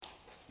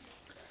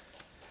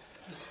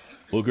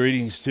Well,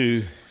 greetings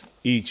to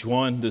each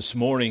one this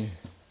morning.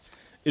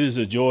 It is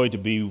a joy to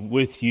be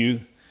with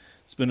you.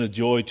 It's been a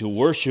joy to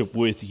worship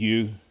with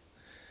you.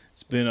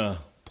 It's been a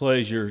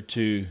pleasure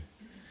to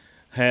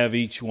have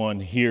each one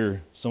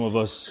here. Some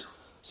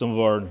of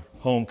our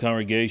home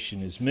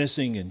congregation is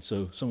missing, and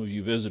so some of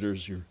you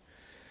visitors,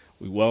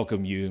 we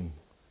welcome you and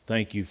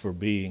thank you for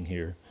being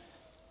here.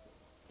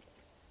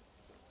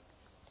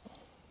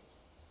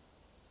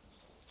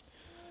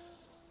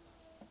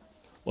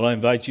 Well, I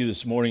invite you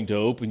this morning to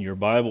open your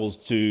Bibles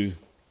to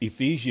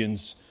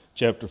Ephesians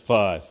chapter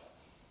 5.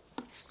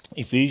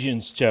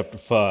 Ephesians chapter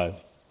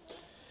 5.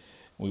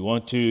 We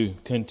want to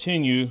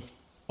continue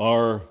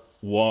our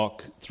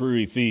walk through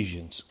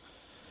Ephesians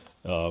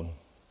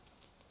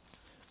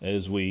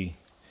as we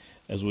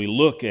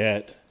look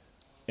at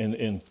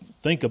and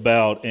think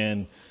about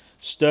and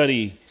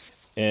study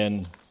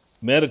and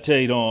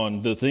meditate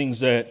on the things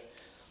that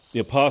the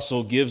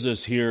apostle gives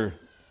us here.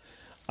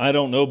 I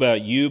don't know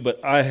about you,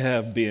 but I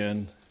have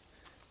been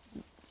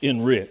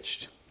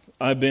enriched.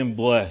 I've been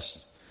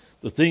blessed.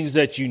 The things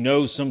that you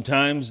know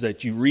sometimes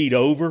that you read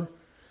over,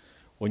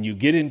 when you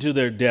get into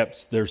their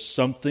depths, there's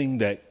something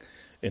that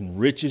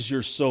enriches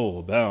your soul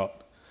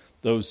about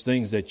those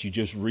things that you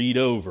just read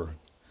over.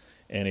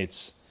 And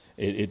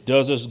it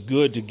does us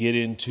good to get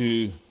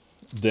into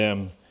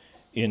them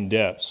in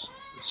depths.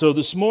 So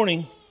this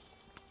morning,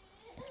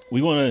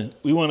 we want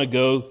to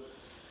go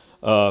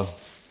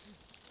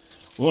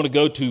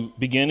to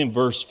begin in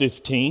verse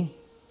 15,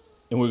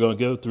 and we're going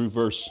to go through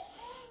verse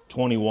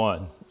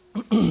 21.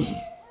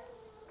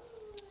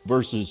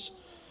 Verses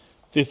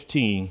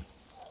 15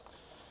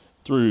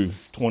 through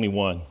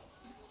 21.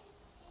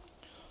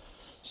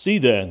 See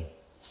then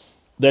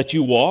that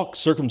you walk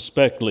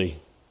circumspectly,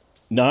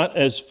 not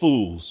as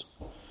fools,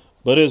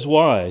 but as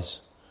wise,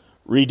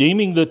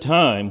 redeeming the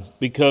time,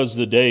 because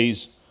the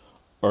days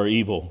are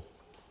evil.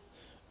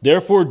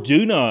 Therefore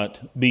do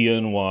not be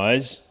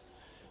unwise,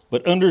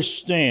 but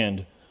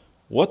understand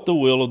what the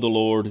will of the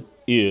Lord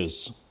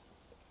is.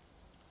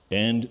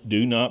 And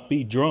do not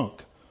be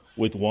drunk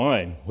with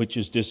wine, which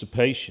is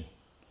dissipation,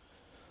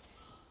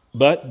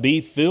 but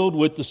be filled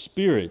with the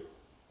Spirit,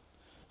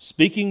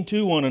 speaking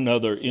to one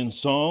another in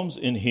psalms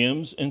and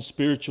hymns and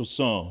spiritual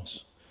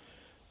songs,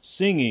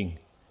 singing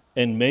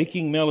and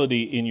making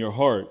melody in your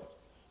heart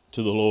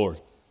to the Lord,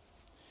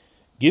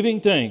 giving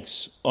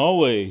thanks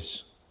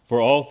always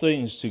for all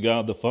things to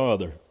God the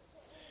Father,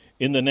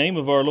 in the name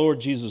of our Lord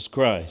Jesus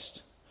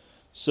Christ,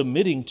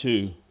 submitting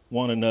to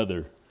one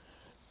another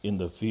in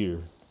the fear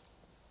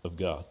of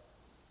God.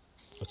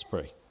 Let's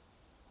pray.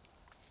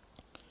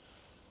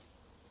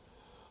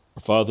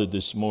 Our Father,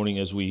 this morning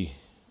as we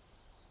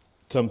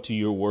come to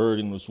your word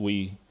and as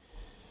we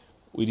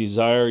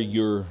desire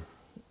your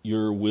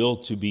will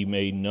to be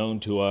made known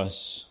to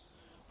us,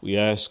 we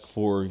ask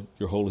for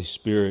your Holy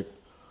Spirit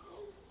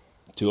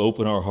to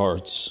open our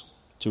hearts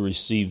to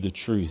receive the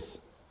truth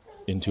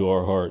into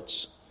our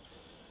hearts.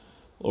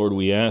 Lord,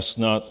 we ask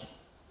not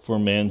for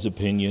man's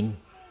opinion.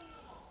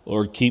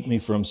 Lord, keep me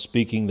from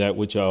speaking that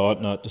which I ought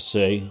not to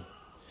say.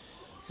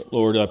 But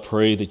Lord, I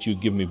pray that you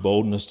give me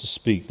boldness to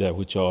speak that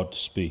which I ought to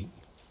speak.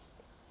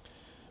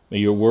 May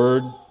your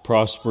word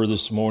prosper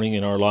this morning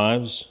in our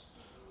lives.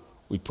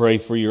 We pray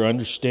for your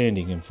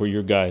understanding and for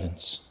your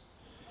guidance.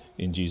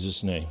 In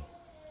Jesus' name,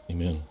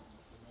 amen.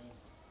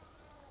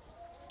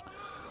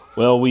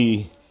 Well,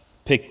 we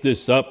pick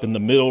this up in the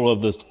middle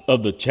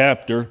of the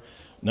chapter.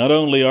 Not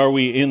only are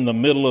we in the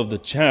middle of the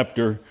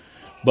chapter,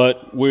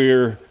 but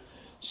we're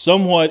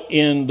somewhat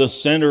in the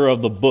center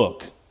of the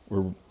book.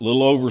 We're a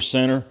little over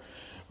center.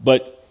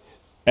 But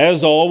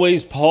as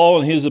always, Paul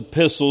in his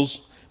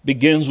epistles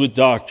begins with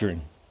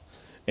doctrine.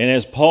 And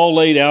as Paul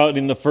laid out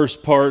in the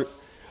first part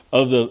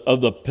of the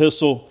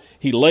epistle,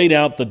 he laid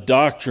out the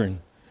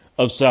doctrine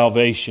of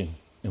salvation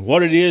and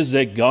what it is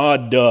that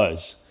God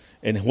does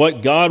and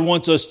what God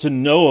wants us to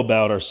know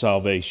about our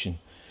salvation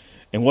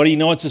and what he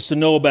wants us to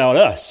know about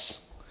us.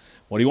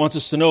 What he wants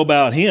us to know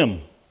about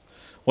him,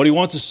 what he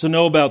wants us to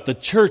know about the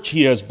church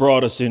he has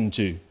brought us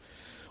into,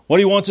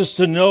 what he wants us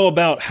to know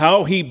about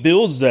how he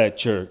builds that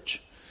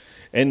church.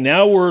 And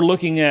now we're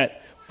looking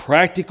at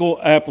practical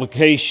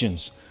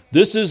applications.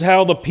 This is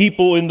how the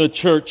people in the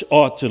church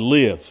ought to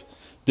live.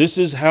 This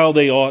is how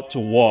they ought to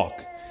walk.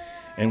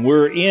 And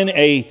we're in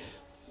a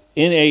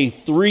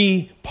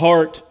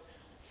 3-part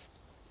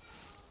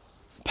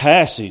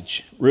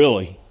passage,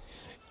 really,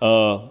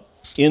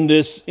 in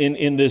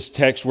this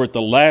text. We're at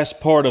the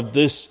last part of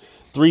this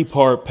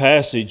 3-part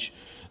passage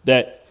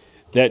that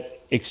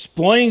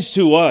explains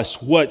to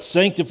us what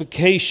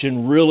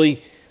sanctification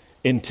really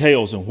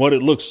entails and what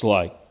it looks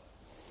like.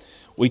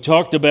 We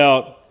talked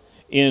about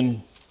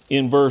in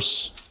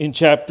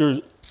chapter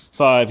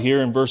 5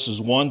 here in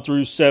verses 1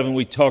 through 7,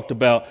 we talked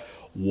about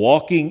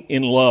walking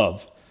in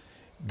love,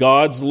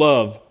 God's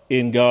love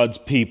in God's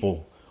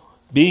people,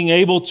 being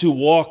able to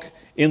walk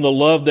in the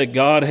love that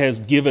God has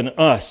given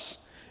us.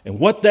 And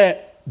what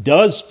that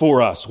does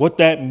for us, what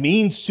that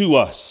means to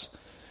us,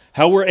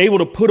 how we're able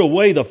to put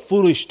away the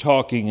foolish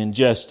talking and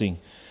jesting,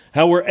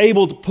 how we're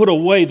able to put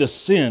away the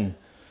sin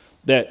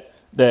that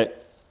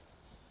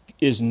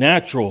is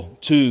natural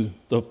to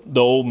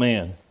the old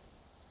man.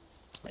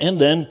 And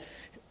then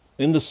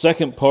in the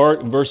second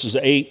part, in verses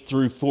 8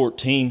 through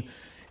 14,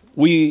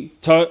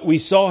 we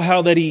saw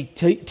how that he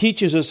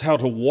teaches us how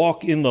to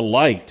walk in the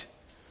light.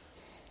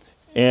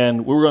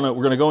 And we're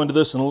gonna go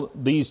into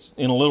these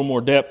in a little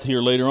more depth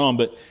here later on.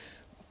 But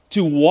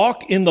to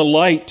walk in the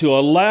light, to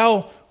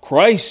allow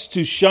Christ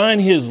to shine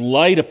His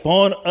light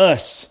upon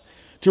us,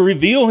 to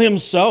reveal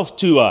Himself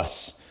to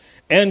us,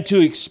 and to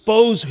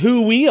expose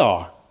who we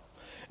are,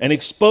 and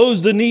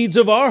expose the needs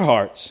of our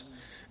hearts,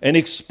 and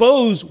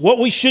expose what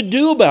we should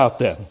do about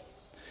them,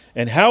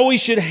 and how we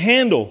should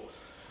handle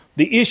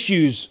the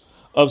issues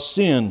of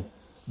sin,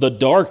 the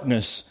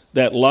darkness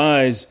that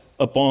lies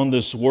upon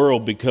this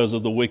world because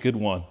of the wicked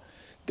one.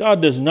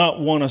 God does not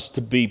want us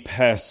to be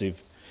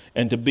passive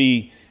and to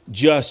be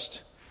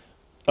just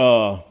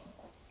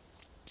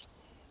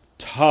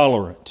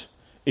tolerant,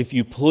 if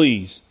you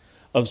please,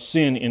 of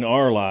sin in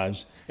our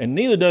lives. And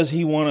neither does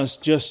He want us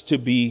just to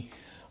be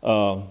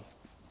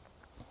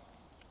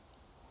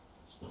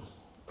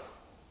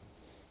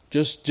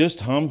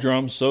just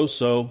humdrum,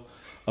 so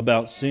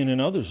about sin in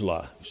others'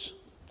 lives.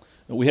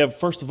 We have,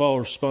 first of all, a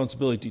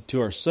responsibility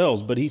to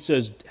ourselves, but He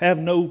says, have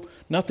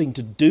nothing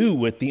to do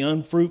with the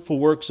unfruitful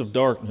works of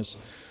darkness,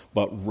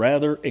 but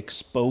rather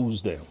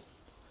expose them.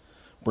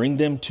 Bring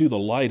them to the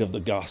light of the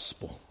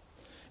gospel.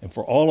 And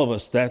for all of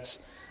us,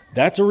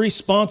 that's a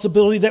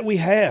responsibility that we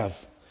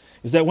have,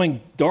 is that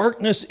when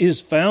darkness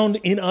is found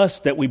in us,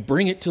 that we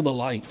bring it to the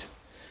light,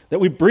 that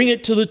we bring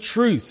it to the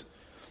truth.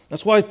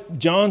 That's why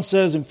John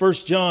says in 1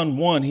 John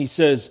 1, he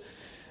says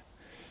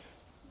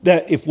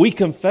that if we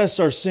confess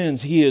our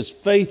sins, He is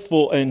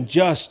faithful and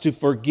just to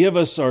forgive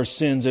us our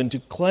sins and to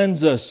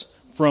cleanse us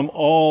from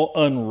all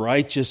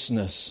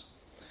unrighteousness.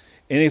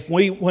 And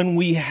when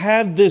we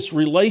have this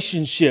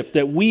relationship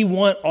that we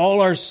want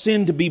all our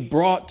sin to be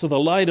brought to the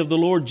light of the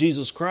Lord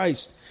Jesus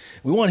Christ,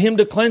 we want Him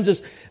to cleanse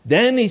us,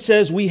 then He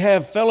says we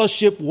have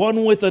fellowship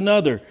one with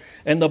another.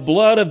 And the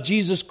blood of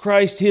Jesus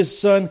Christ, His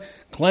Son,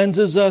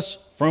 cleanses us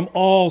from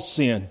all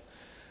sin.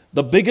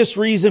 The biggest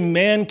reason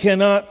man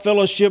cannot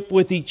fellowship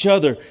with each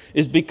other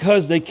is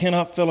because they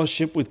cannot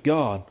fellowship with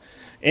God.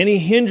 Any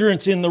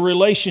hindrance in the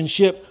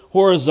relationship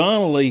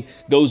horizontally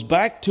goes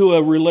back to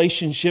a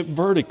relationship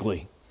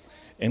vertically.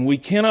 And we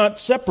cannot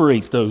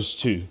separate those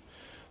two.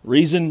 The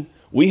reason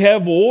we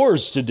have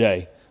wars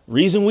today, the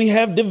reason we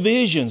have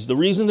divisions, the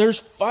reason there's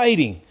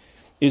fighting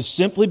is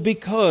simply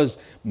because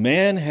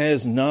man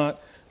has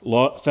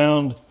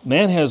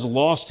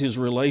lost his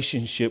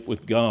relationship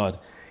with God.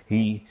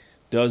 He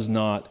does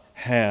not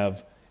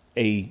have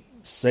a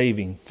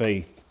saving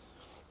faith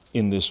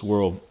in this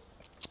world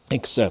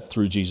except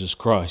through Jesus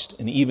Christ.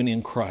 And even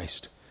in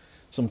Christ,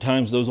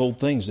 sometimes those old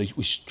things,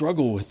 we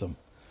struggle with them.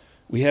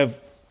 We have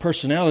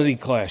personality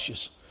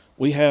clashes.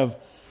 We have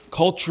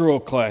cultural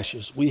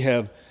clashes. We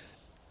have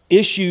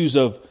issues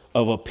of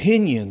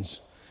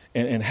opinions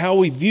and how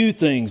we view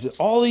things.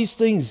 All these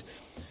things,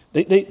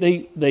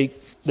 they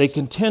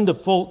can tend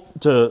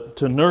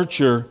to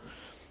nurture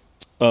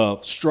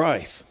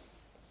strife.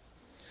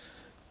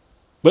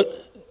 But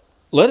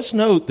let us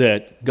note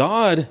that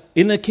God,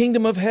 in the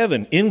kingdom of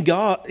heaven, in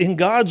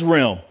God's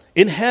realm,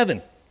 in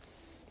heaven,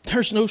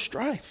 there's no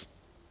strife.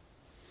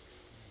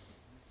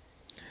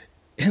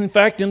 In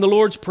fact, in the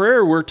Lord's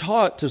Prayer, we're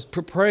taught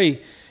to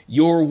pray,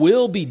 "Your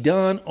will be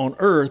done on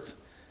earth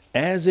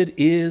as it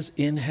is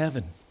in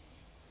heaven."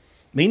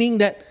 Meaning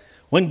that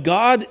when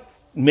God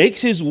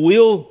makes His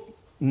will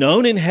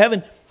known in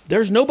heaven,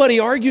 there's nobody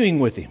arguing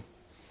with Him.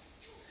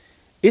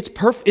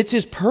 It's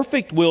His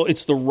perfect will.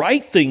 It's the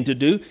right thing to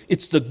do.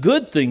 It's the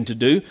good thing to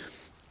do.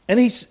 And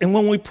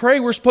when we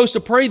pray, we're supposed to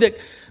pray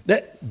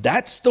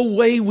that's the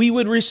way we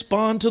would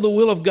respond to the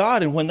will of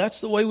God. And when that's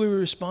the way we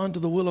respond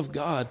to the will of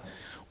God,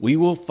 we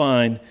will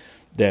find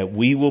that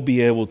we will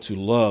be able to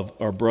love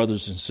our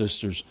brothers and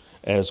sisters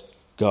as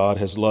God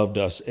has loved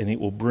us. And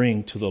it will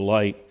bring to the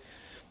light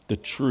the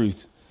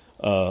truth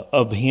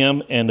of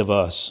Him and of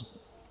us.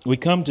 We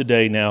come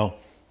today now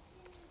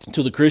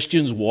to the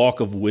Christian's walk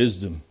of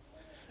wisdom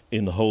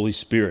in the Holy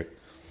Spirit.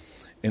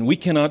 And we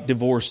cannot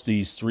divorce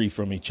these three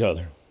from each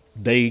other.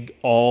 They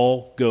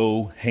all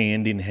go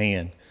hand in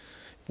hand.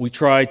 If we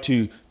try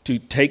to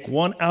take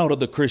one out of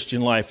the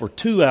Christian life or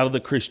two out of the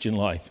Christian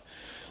life,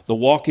 the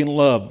walk in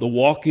love, the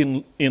walk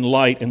in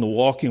light, and the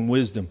walk in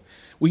wisdom,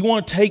 we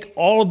want to take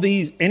all of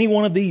these, any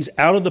one of these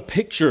out of the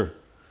picture.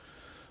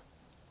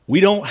 We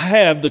don't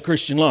have the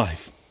Christian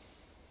life.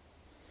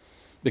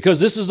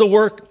 Because this is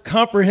a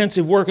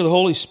comprehensive work of the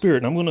Holy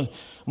Spirit. And I'm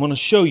going to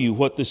show you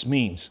what this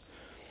means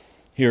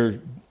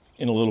here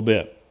in a little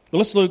bit. But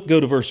let's go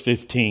to verse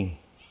 15.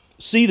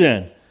 See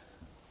then.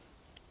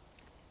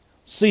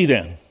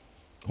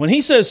 When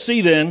he says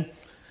see then,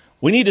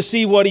 we need to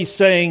see what he's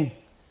saying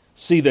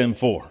see then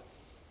for.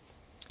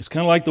 It's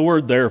kind of like the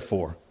word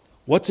therefore.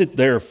 What's it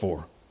there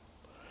for?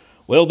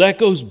 Well, that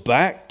goes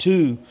back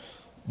to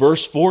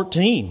verse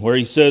 14 where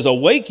he says,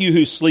 Awake you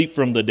who sleep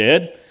and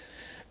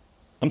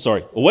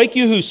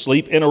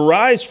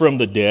arise from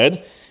the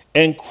dead,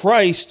 and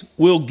Christ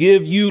will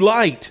give you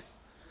light.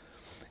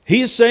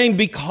 He is saying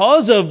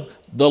because of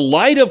the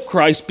light of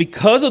Christ,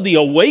 because of the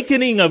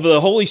awakening of the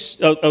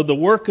because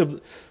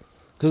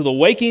of the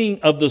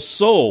awakening of the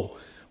soul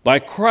by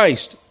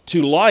Christ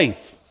to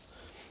life,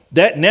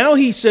 that now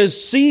he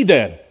says, see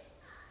then.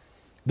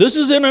 This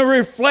is in a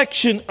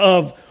reflection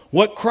of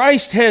what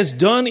Christ has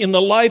done in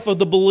the life of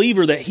the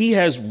believer, that he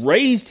has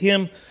raised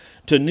him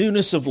to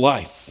newness of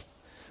life.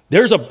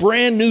 There's a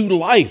brand new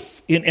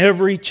life in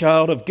every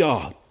child of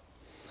God.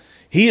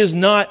 He is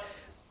not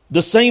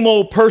the same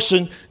old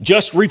person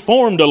just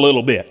reformed a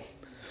little bit.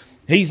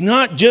 He's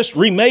not just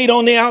remade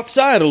on the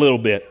outside a little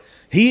bit.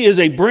 He is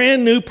a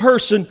brand new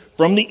person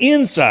from the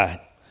inside.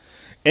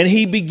 And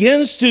he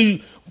begins to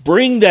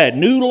bring that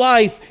new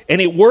life,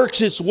 and it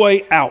works its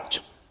way out.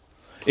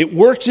 It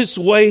works its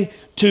way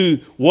to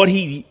what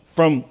he,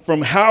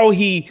 from how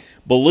he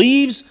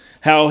believes,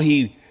 how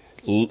he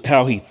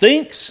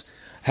thinks,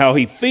 how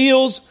he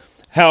feels,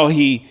 how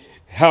he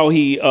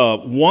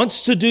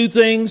wants to do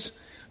things,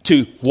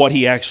 to what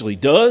he actually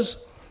does,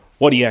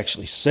 what he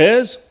actually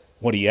says,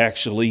 what he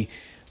actually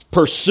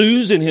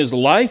pursues in his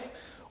life,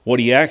 what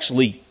he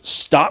actually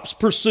stops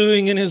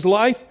pursuing in his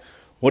life,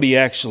 what he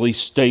actually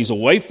stays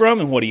away from,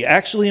 and what he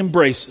actually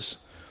embraces.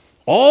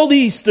 All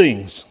these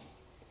things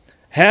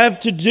have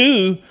to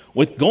do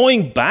with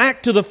going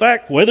back to the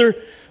fact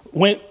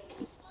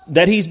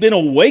that he's been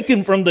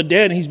awakened from the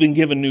dead and he's been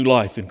given new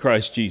life in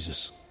Christ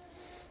Jesus.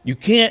 You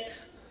can't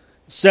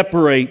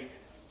separate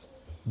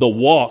the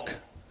walk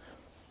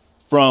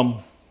from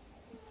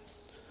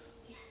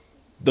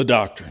the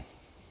doctrine.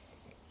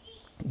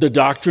 The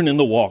doctrine and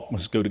the walk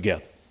must go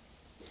together.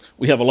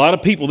 We have a lot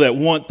of people that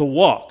want the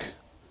walk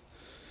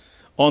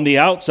on the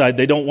outside.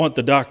 They don't want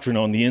the doctrine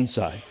on the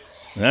inside.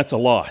 And that's a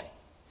lie.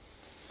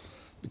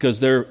 Because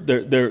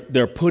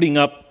they're putting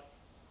up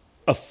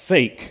a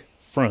fake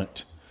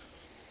front.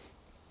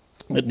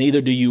 But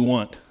neither do you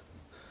want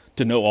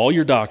to know all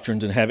your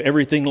doctrines and have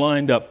everything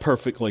lined up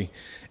perfectly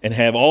and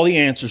have all the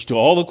answers to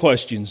all the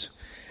questions,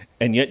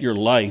 and yet your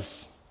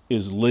life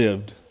is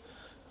lived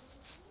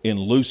in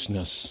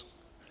looseness,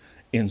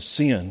 in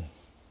sin,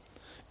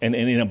 and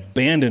in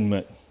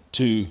abandonment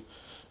to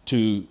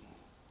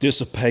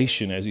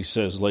dissipation, as he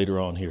says later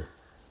on here.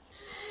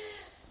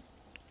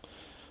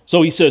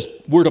 So he says,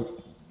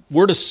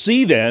 we're to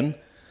see then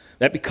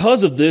that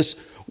because of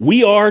this,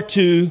 we are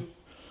to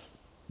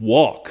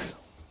walk.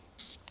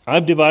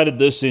 I've divided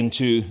this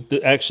into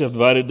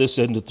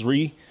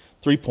three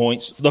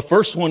points. The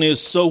first one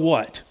is, so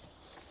what?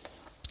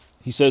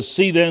 He says,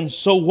 see then,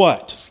 so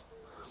what?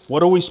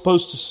 What are we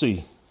supposed to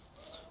see?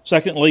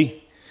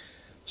 Secondly,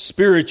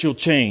 spiritual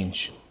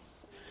change.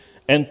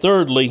 And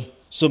thirdly,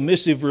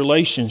 submissive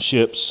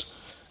relationships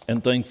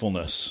and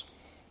thankfulness.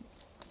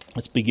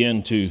 Let's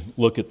begin to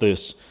look at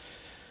this.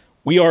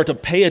 We are to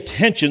pay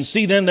attention.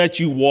 See then that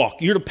you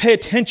walk. You're to pay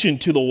attention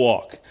to the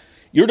walk.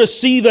 You're to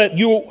see that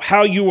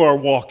how you are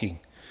walking.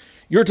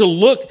 You're to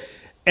look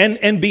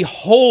and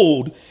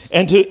behold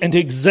and to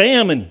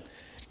examine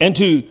and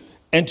to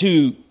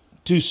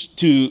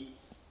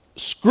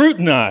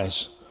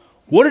scrutinize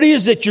what it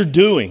is that you're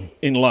doing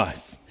in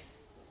life.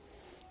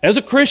 As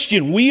a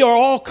Christian, we are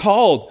all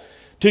called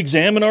to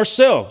examine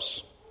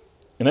ourselves.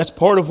 And that's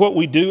part of what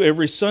we do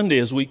every Sunday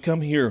as we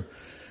come here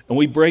and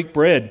we break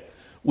bread.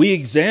 We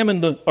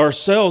examine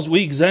ourselves.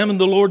 We examine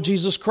the Lord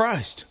Jesus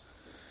Christ.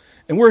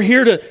 And we're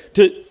here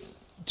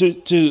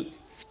to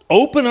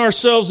open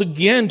ourselves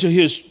again to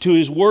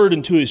His Word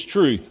and to His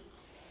truth.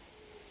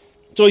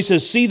 So he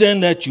says, see then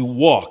that you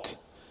walk.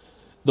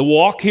 The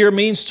walk here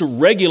means to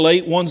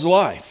regulate one's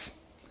life.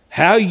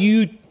 How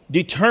you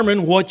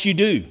determine what you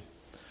do.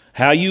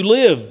 How you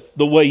live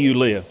the way you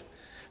live.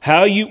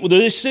 The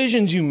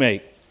decisions you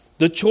make.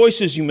 The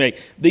choices you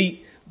make.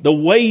 The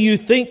way you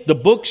think, the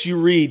books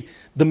you read,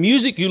 the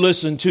music you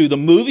listen to, the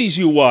movies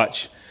you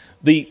watch,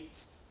 the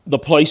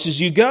places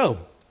you go.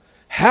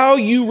 How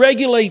you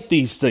regulate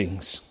these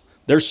things.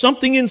 There's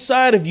something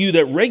inside of you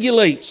that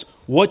regulates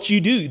what you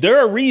do. There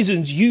are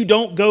reasons you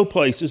don't go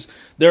places.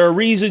 There are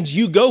reasons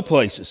you go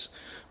places.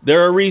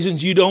 There are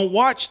reasons you don't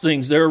watch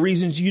things. There are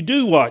reasons you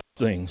do watch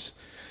things.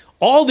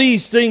 All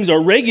these things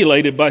are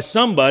regulated by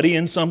somebody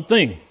and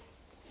something.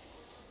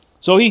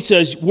 So he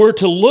says we're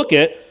to look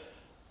at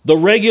the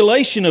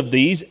regulation of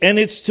these, and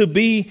it's to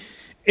be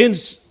in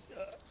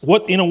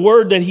a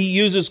word that he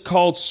uses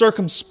called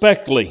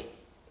circumspectly.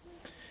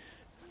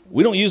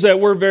 We don't use that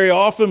word very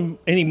often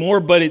anymore,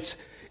 but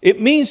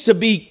it means to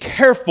be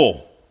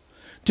careful,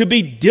 to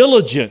be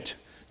diligent,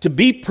 to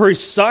be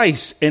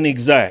precise and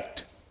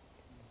exact.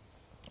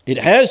 It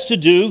has to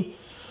do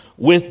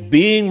with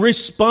being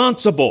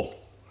responsible.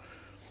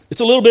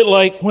 It's a little bit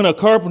like when a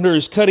carpenter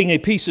is cutting a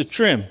piece of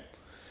trim.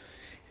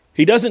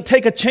 He doesn't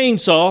take a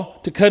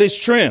chainsaw to cut his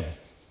trim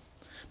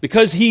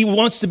because he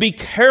wants to be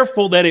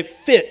careful that it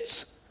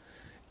fits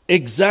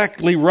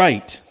exactly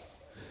right.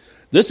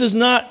 This is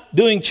not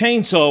doing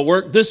chainsaw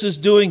work. This is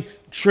doing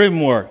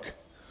trim work.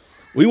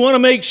 We want to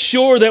make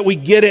sure that we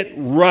get it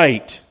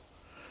right,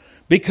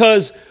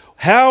 because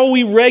how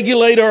we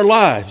regulate our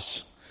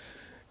lives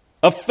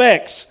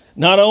affects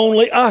not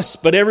only us,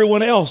 but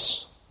everyone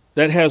else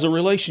that has a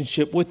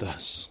relationship with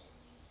us.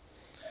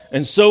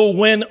 And so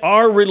when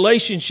our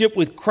relationship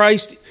with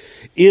Christ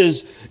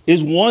is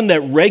one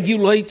that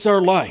regulates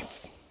our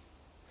life,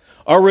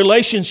 our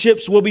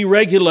relationships will be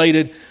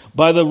regulated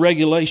by the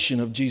regulation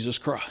of Jesus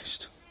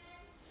Christ.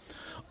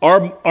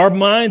 Our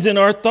minds and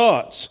our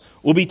thoughts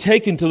will be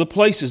taken to the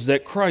places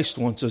that Christ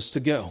wants us to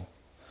go.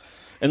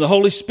 And the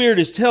Holy Spirit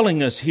is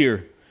telling us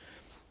here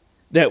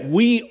that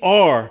we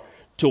are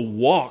to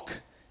walk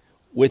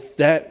with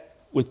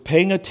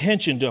paying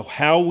attention to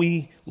how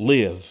we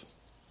live.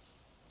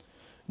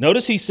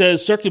 Notice he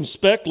says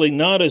circumspectly,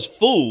 not as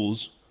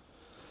fools,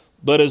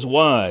 but as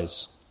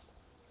wise.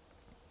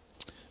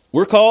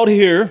 We're called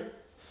here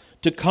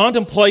to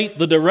contemplate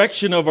the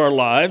direction of our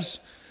lives.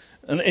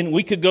 And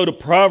we could go to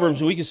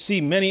Proverbs and we could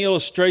see many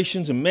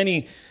illustrations and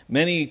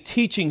many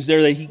teachings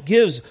there that he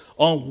gives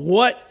on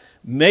what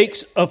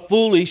makes a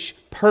foolish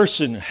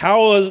person.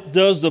 How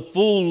does the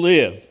fool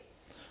live?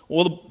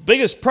 Well,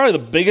 probably the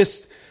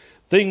biggest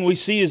thing we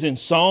see is in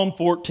Psalm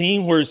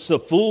 14, where the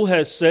fool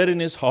has said in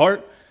his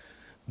heart,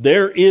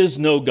 there is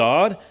no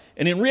God.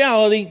 And in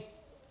reality,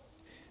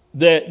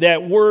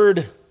 that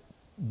word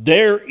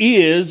there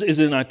is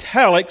in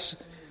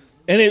italics,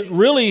 and it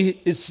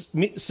really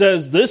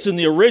says this in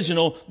the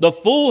original: the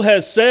fool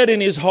has said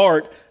in his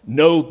heart,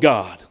 no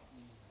God.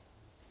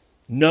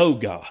 No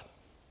God.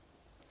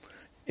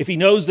 If he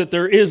knows that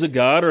there is a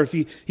God, or if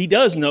he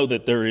does know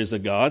that there is a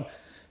God,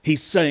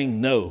 he's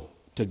saying no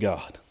to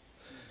God.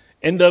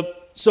 And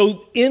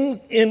so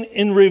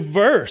in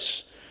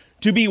reverse,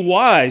 to be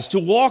wise, to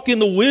walk in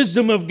the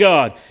wisdom of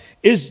God,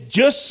 is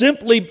just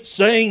simply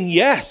saying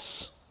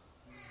yes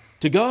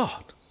to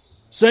God.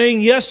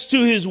 Saying yes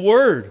to His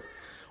Word.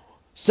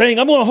 Saying,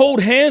 I'm going to hold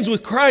hands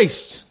with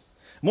Christ.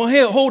 I'm going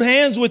to hold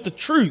hands with the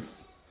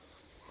truth.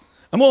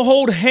 I'm going to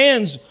hold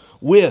hands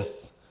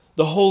with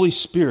the Holy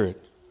Spirit.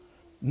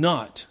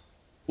 Not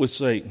with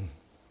Satan.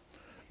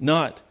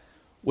 Not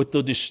with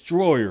the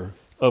destroyer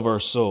of our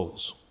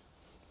souls.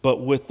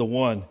 But with the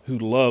one who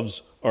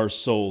loves our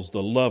souls,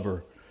 the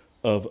lover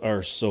of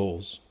our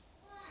souls.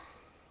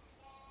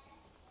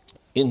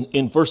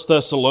 In 1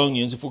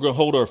 Thessalonians, if we're going to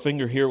hold our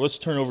finger here, let's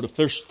turn over to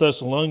 1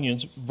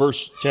 Thessalonians,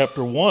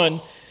 chapter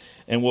 1,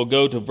 and we'll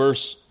go to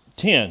verse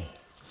 10.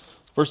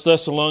 1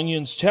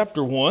 Thessalonians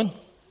chapter 1,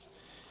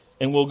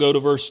 and we'll go to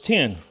verse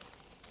 10.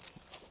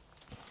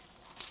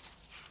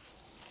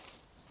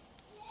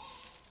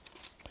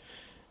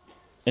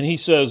 And he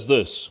says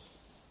this.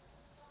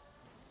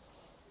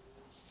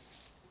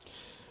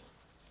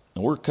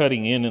 And we're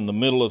cutting in the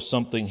middle of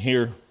something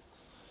here.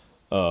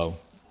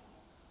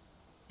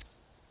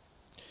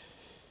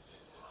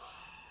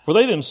 For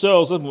they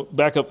themselves, let's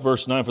back up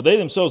verse 9, for they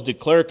themselves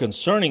declare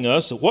concerning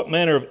us what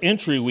manner of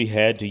entry we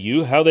had to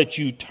you, how that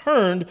you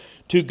turned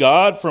to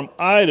God from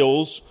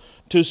idols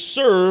to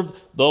serve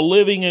the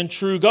living and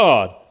true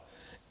God,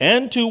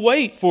 and to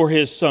wait for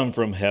His Son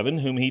from heaven,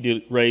 whom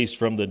He raised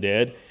from the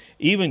dead,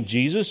 even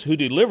Jesus, who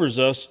delivers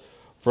us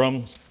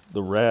from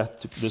the wrath.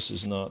 This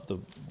is not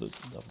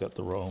I've got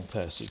the wrong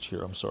passage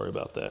here. I'm sorry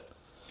about that.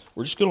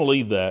 We're just going to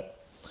leave that.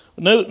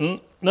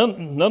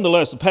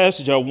 Nonetheless, the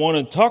passage I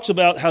wanted talks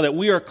about how that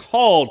we are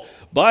called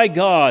by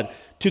God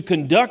to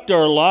conduct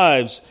our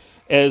lives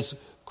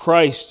as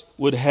Christ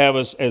would have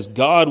us, as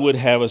God would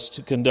have us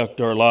to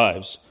conduct our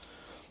lives.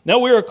 Now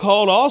we are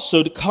called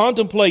also to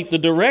contemplate the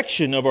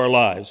direction of our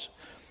lives,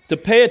 to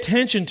pay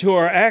attention to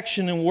our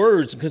action and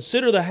words, and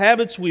consider the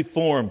habits we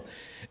form,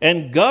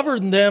 and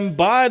govern them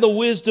by the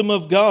wisdom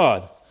of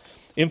God.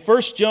 In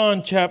 1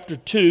 John chapter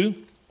 2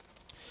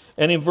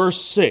 and in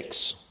verse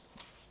 6.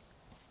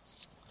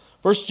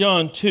 1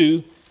 John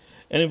 2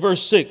 and in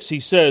verse 6 he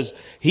says,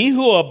 he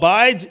who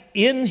abides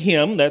in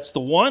Him, that's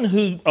the one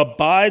who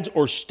abides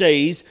or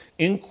stays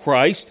in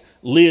Christ,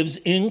 lives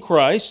in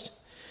Christ,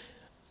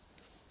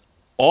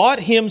 ought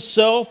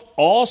himself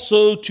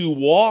also to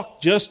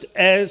walk just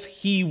as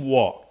He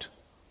walked.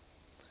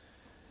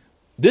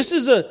 This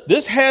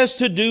has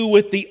to do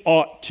with the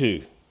ought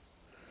to.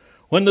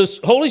 When the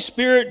Holy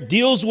Spirit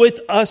deals with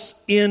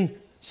us in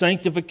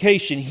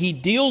sanctification, He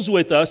deals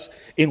with us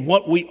in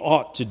what we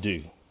ought to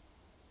do.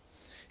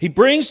 He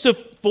brings to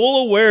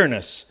full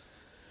awareness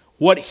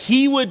what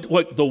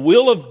the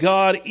will of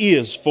God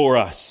is for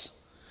us.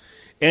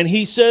 And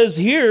He says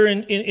here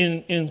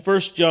in 1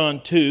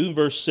 John 2,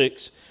 verse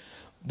 6,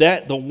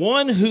 that the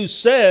one who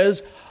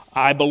says,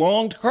 I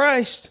belong to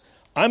Christ,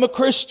 I'm a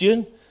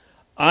Christian,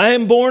 I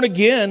am born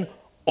again,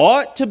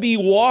 ought to be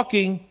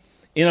walking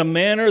in a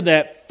manner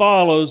that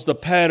follows the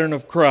pattern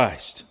of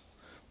Christ.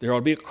 There ought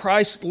to be a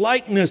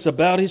Christ-likeness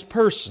about his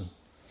person.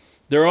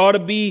 There ought to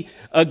be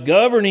a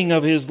governing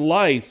of his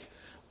life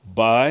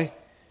by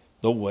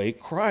the way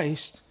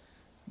Christ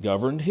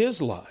governed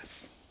his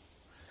life.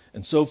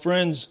 And so,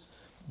 friends,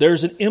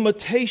 there's an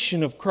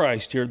imitation of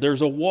Christ here.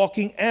 There's a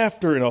walking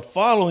after and a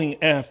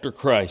following after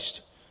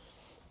Christ.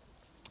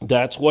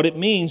 That's what it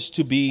means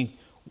to be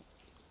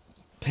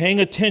paying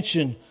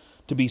attention,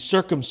 to be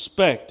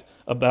circumspect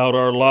about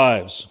our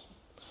lives.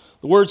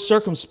 The word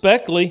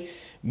circumspectly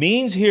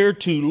means here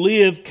to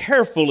live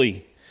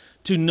carefully,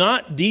 to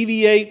not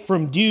deviate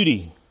from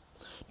duty,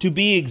 to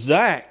be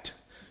exact,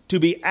 to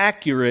be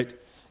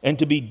accurate, and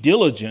to be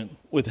diligent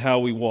with how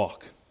we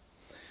walk.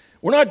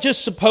 We're not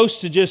just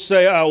supposed to just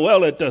say, oh,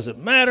 well, it doesn't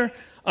matter.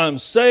 I'm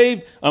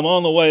saved. I'm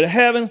on the way to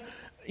heaven.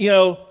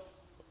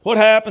 What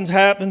happens,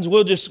 happens.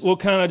 We'll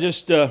kind of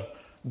just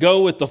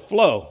go with the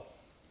flow.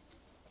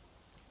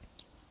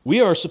 We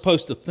are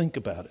supposed to think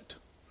about it.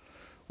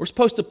 We're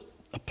supposed to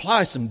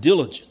apply some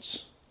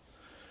diligence.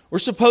 We're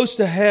supposed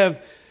to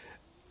have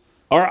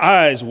our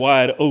eyes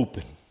wide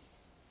open.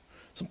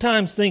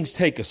 Sometimes things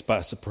take us by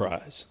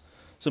surprise.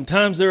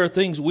 Sometimes there are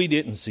things we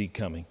didn't see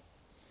coming.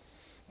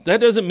 That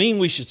doesn't mean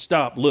we should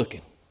stop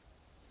looking.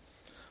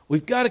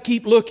 We've got to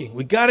keep looking.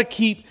 We've got to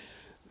keep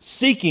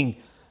seeking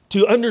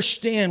to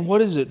understand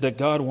what is it that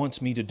God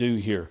wants me to do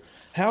here.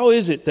 How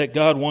is it that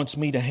God wants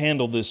me to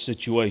handle this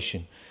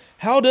situation?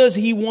 How does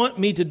He want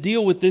me to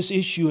deal with this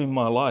issue in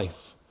my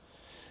life?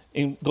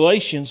 In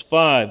Galatians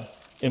 5,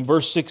 in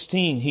verse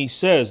 16, he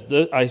says,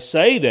 I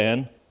say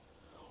then,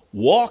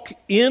 walk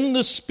in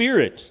the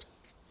Spirit,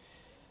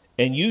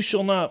 and you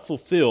shall not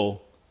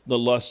fulfill the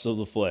lusts of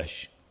the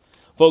flesh.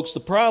 Folks, the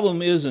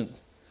problem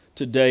isn't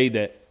today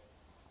that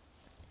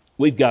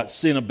we've got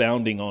sin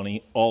abounding on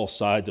all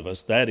sides of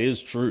us. That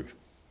is true.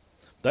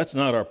 That's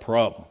not our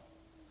problem.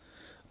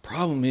 The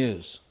problem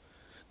is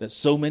that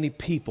so many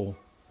people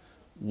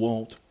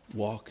won't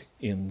walk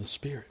in the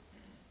Spirit.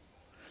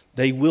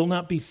 They will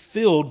not be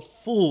filled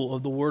full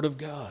of the Word of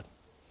God.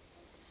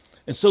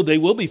 And so they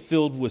will be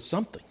filled with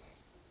something.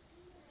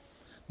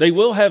 They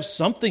will have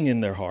something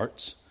in their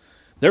hearts.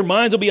 Their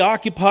minds will be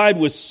occupied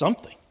with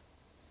something.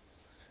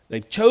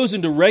 They've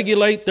chosen to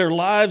regulate their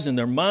lives and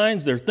their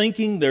minds, their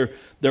thinking, their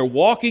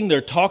walking,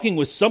 their talking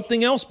with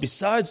something else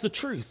besides the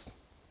truth.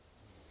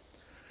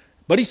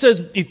 But he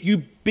says, if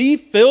you be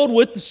filled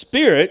with the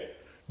Spirit,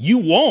 you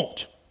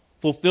won't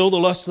fulfill the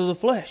lust of the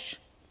flesh.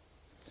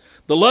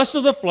 The lust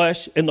of the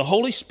flesh and the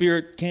Holy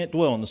Spirit can't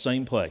dwell in the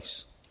same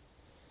place.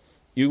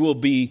 You will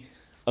be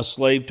a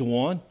slave to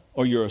one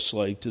or you're a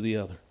slave to the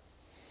other.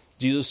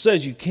 Jesus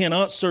says you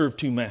cannot serve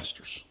two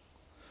masters.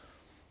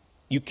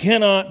 You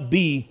cannot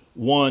be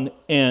one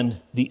and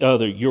the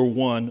other. You're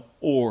one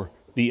or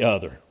the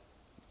other.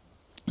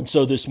 And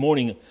so this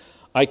morning,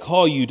 I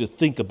call you to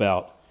think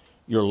about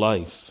your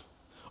life.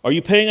 Are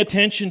you paying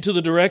attention to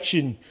the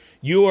direction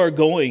you are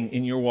going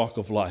in your walk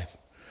of life?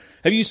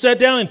 Have you sat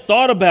down and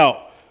thought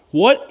about,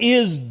 what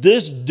is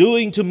this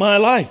doing to my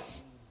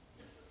life?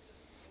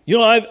 You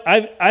know,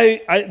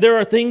 there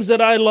are things that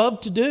I love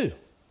to do.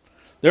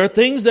 There are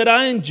things that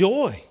I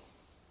enjoy.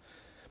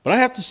 But I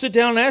have to sit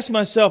down and ask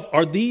myself,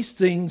 are these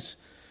things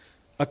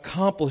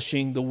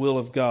accomplishing the will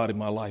of God in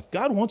my life?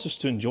 God wants us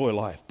to enjoy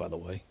life, by the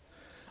way.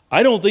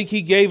 I don't think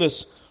He gave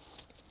us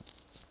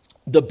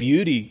the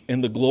beauty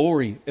and the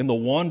glory and the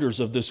wonders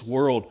of this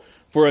world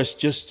for us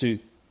just to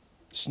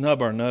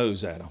snub our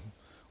nose at them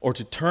or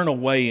to turn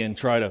away and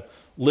try to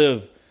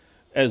live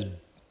as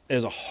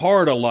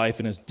hard a life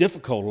and as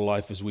difficult a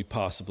life as we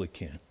possibly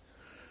can.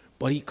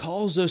 But He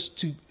calls us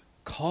to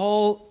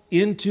call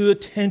into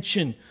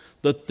attention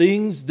the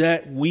things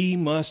that we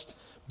must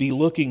be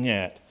looking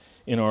at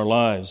in our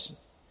lives.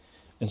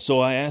 And so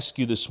I ask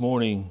you this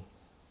morning,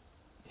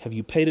 have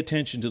you paid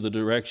attention to the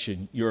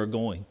direction you're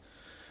going?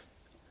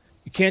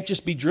 You can't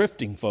just be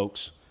drifting,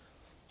 folks.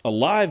 A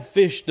live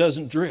fish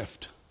doesn't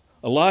drift.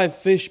 A live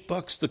fish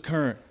bucks the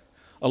current.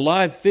 A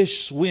live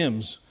fish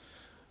swims.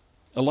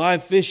 A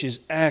live fish is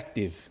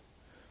active.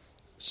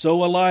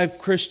 So a live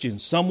Christian,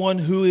 someone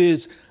who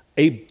is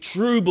a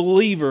true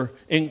believer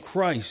in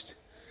Christ.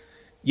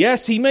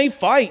 Yes, he may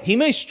fight. He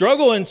may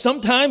struggle. And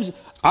sometimes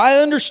I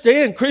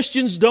understand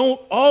Christians don't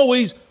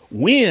always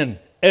win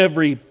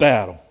every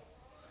battle.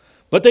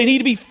 But they need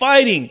to be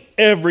fighting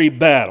every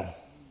battle.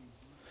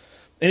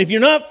 And if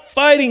you're not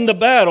fighting the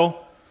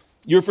battle,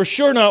 you're for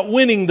sure not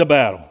winning the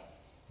battle.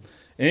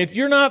 And if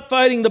you're not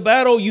fighting the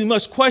battle, you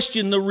must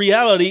question the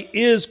reality,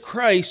 is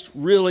Christ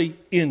really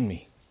in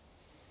me?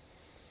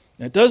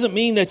 That doesn't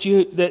mean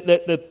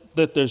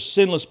that there's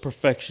sinless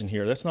perfection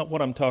here. That's not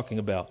what I'm talking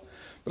about.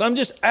 But I'm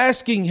just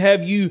asking,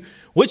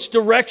 which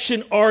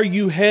direction are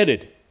you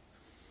headed?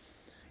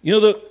 You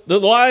know, the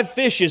live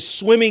fish is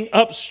swimming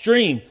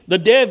upstream. The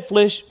dead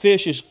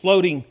fish is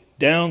floating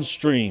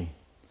downstream.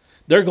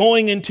 They're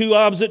going in two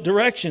opposite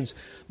directions.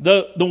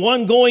 The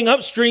one going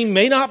upstream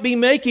may not be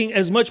making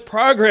as much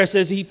progress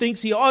as he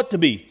thinks he ought to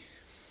be.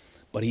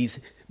 But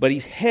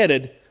he's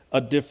headed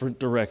a different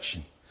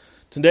direction.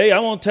 Today, I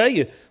want to tell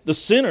you, the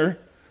sinner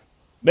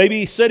may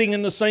be sitting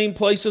in the same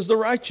place as the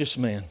righteous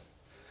man.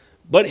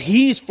 But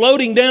he's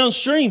floating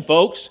downstream,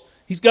 folks.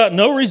 He's got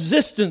no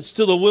resistance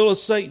to the will of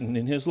Satan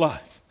in his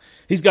life.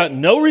 He's got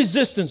no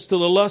resistance to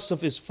the lusts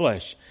of his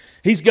flesh.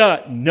 He's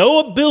got no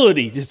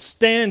ability to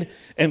stand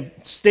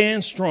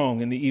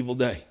strong in the evil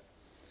day.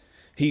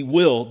 He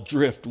will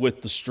drift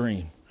with the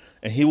stream,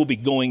 and he will be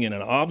going in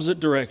an opposite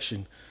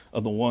direction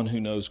of the one who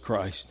knows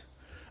Christ.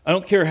 I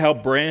don't care how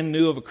brand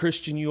new of a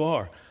Christian you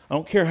are. I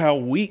don't care how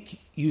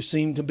weak you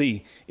seem to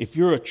be, if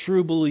you're a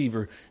true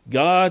believer,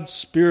 God's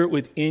Spirit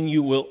within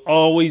you will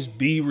always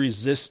be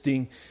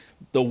resisting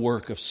the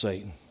work of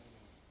Satan.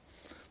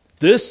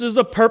 This is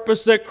the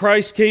purpose that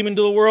Christ came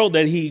into the world,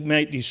 that He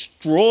might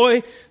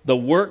destroy the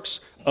works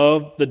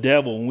of the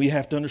devil. And we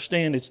have to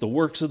understand it's the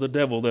works of the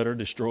devil that are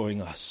destroying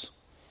us.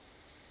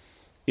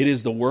 It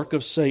is the work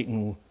of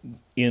Satan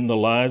in the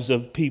lives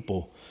of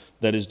people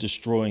that is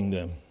destroying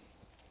them.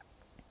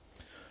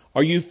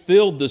 Are you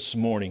filled this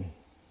morning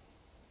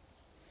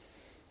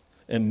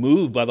and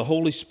moved by the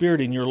Holy Spirit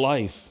in your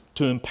life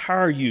to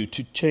empower you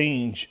to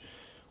change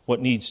what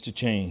needs to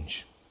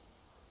change?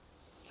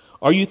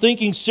 Are you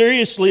thinking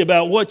seriously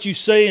about what you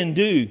say and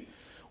do,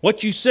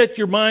 what you set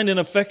your mind and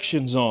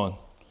affections on,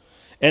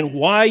 and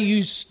why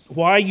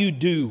you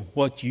do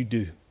what you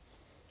do?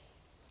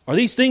 Are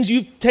these things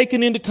you've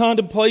taken into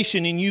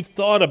contemplation and you've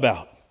thought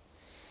about?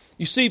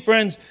 You see,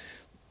 friends,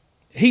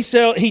 he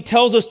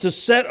tells us to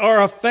set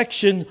our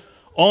affection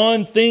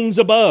on things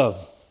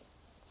above.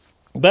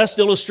 Best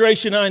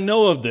illustration I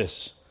know of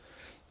this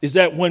is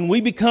that when we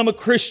become a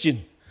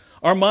Christian,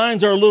 our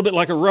minds are a little bit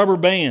like a rubber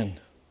band.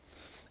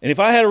 And if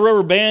I had a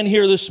rubber band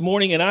here this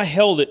morning and I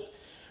held it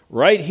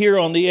right here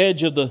on the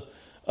edge of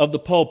the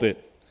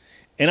pulpit,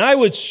 and I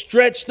would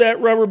stretch that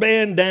rubber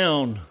band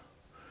down,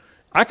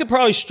 I could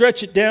probably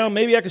stretch it down,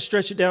 maybe I could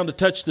stretch it down to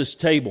touch this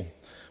table.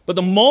 But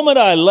the moment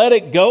I let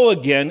it go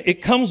again,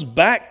 it comes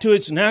back to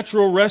its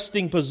natural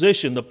resting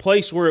position, the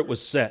place where it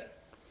was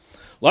set.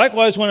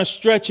 Likewise, when I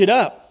stretch it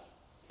up,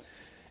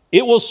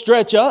 it will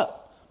stretch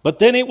up, but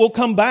then it will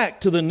come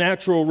back to the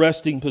natural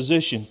resting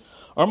position.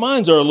 Our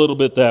minds are a little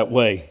bit that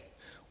way.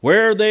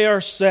 Where they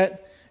are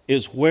set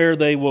is where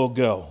they will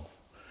go.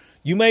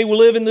 You may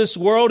live in this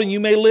world and you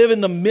may live in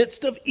the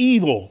midst of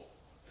evil.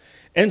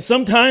 And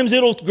sometimes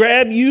it'll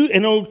grab you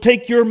and it'll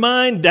take your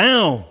mind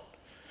down.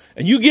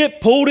 And you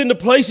get pulled into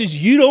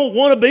places you don't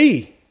want to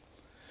be.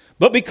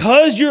 But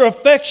because your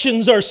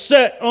affections are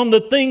set on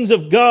the things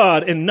of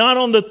God and not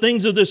on the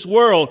things of this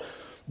world,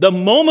 the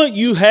moment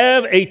you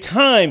have a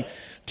time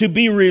to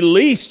be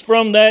released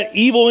from that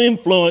evil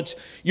influence,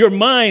 your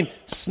mind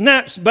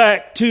snaps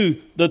back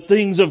to the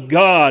things of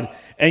God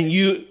and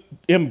you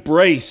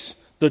embrace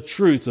the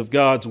truth of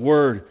God's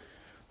Word.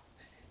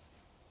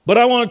 But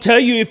I want to tell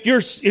you,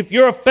 if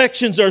your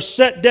affections are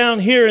set down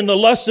here in the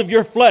lusts of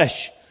your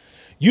flesh,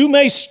 you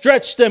may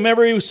stretch them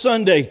every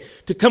Sunday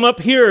to come up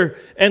here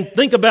and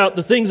think about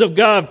the things of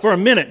God for a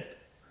minute.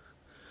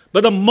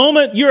 But the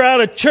moment you're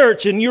out of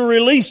church and you're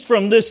released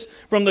from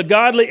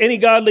any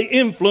godly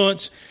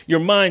influence, your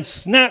mind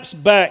snaps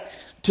back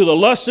to the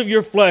lust of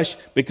your flesh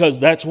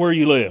because that's where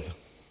you live.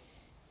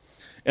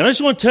 And I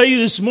just want to tell you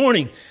this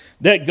morning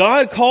that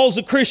God calls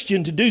a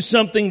Christian to do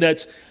something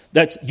that's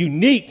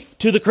unique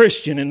to the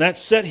Christian, and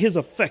that's set his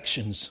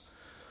affections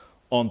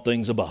on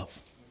things above.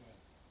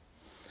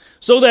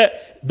 So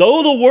that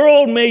though the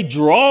world may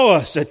draw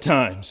us at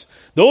times,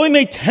 though it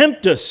may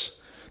tempt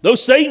us, though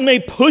Satan may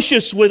push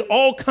us with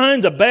all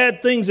kinds of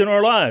bad things in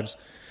our lives,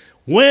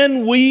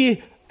 when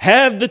we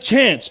have the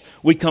chance,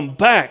 we come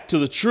back to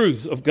the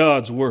truth of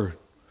God's Word.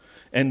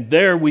 And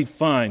there we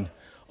find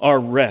our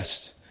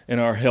rest and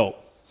our help.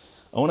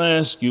 I want to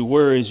ask you,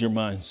 where is your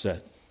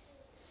mindset?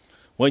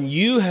 When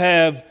you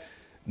have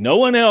no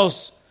one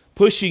else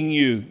pushing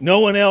you, no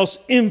one else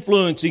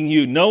influencing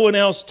you, no one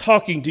else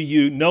talking to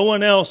you, no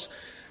one else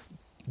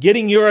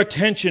getting your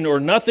attention, or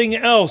nothing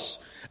else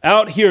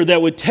out here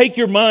that would take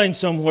your mind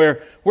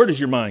somewhere, where does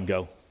your mind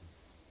go?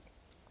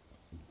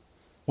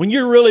 When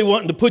you're really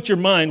wanting to put your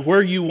mind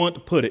where you want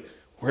to put it,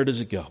 where does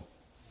it go?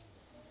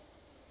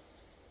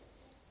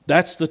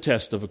 That's the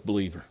test of a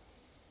believer.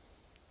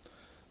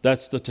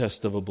 That's the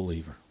test of a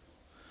believer.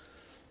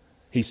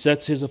 He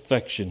sets his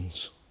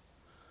affections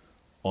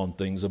on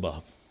things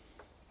above.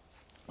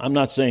 I'm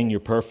not saying you're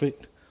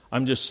perfect.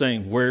 I'm just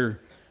saying, where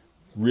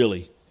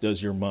really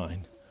does your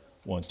mind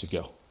want to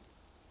go?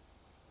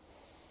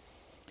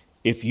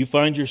 If you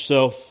find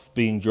yourself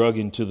being dragged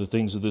into the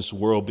things of this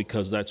world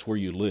because that's where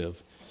you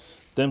live,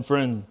 then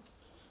friend,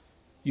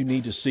 you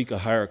need to seek a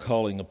higher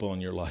calling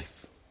upon your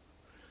life.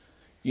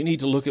 You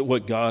need to look at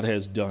what God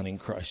has done in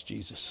Christ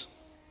Jesus.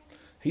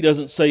 He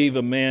doesn't save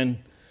a man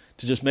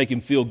to just make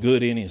him feel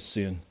good in his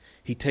sin.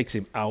 He takes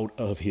him out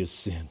of his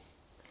sin.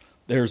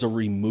 There's a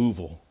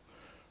removal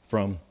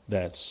from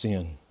that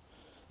sin,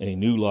 and a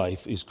new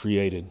life is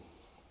created.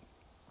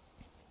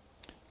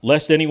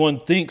 Lest anyone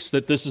thinks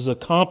that this is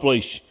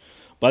accomplished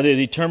by the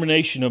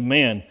determination of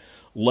man,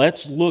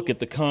 let's look at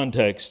the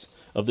context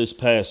of this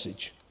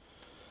passage.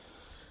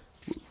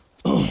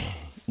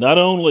 Not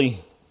only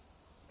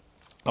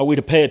are we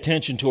to pay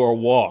attention to our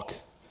walk,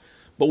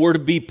 but we're to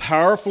be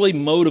powerfully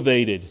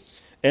motivated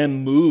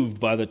and moved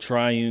by the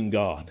triune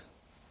God.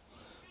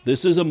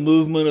 This is a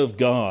movement of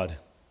God,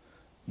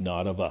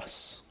 not of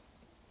us.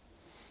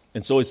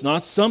 And so it's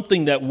not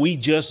something that we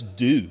just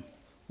do.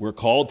 We're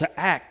called to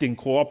act in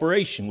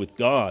cooperation with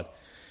God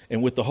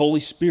and with the Holy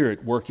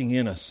Spirit working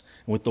in us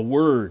and with the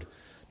Word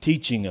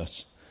teaching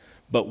us.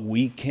 But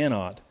we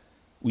cannot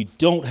We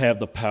don't have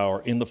the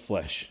power in the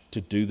flesh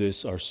to do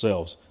this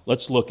ourselves.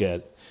 Let's look at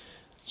it.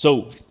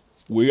 So,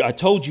 I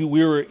told you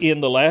we were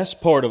in the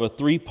last part of a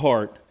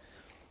three-part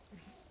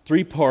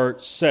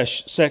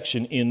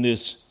section in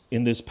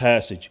this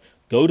passage.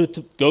 Go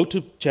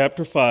to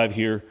chapter 5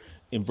 here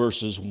in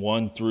verses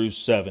 1 through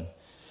 7.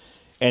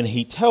 And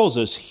he tells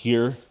us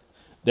here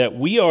that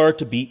we are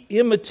to be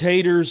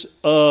imitators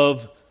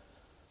of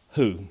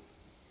who?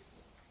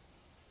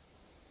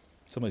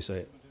 Somebody say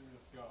it.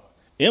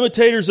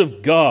 Imitators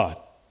of God.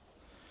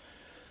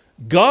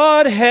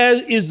 God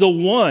is the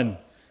one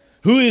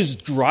who is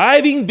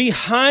driving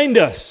behind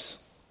us,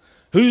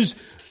 who's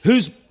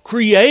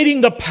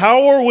creating the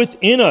power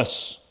within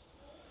us.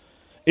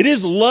 It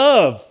is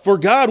love for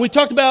God. We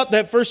talked about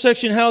that first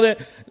section, how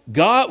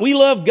that we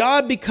love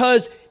God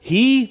because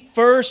He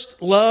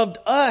first loved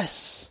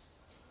us.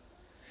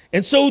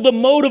 And so the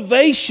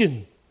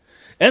motivation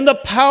and the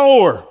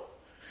power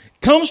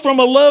comes from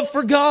a love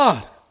for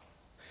God.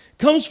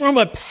 Comes from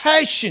a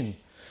passion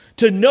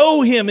to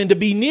know Him and to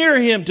be near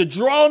Him, to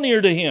draw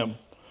near to Him,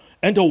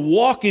 and to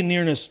walk in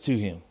nearness to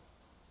Him.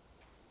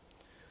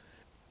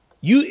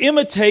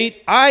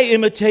 I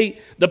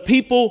imitate the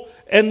people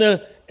and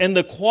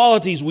the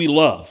qualities we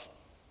love.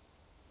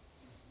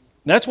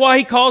 That's why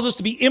He calls us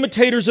to be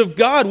imitators of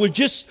God. We're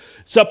just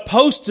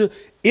supposed to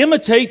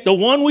imitate the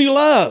one we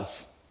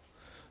love,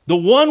 the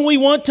one we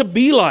want to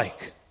be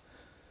like,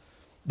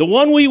 the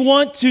one we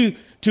want to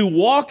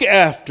walk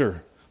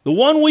after, the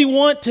one we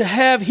want to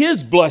have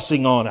His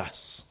blessing on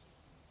us.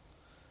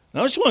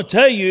 Now, I just want to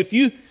tell you,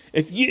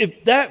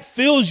 if that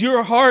fills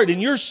your heart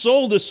and your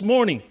soul this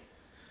morning,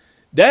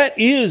 that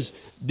is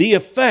the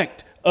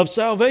effect of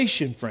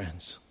salvation,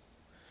 friends.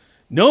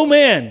 No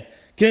man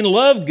can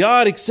love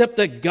God except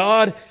that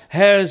God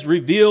has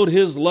revealed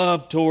His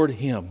love toward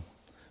him.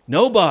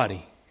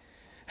 Nobody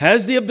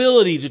has the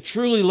ability to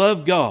truly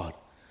love God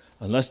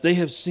unless they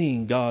have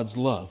seen God's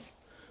love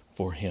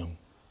for him.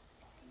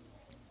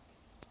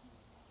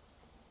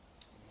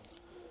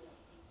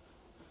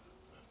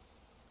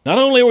 Not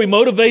only are we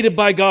motivated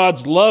by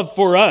God's love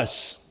for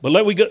us, but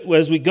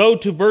as we go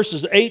to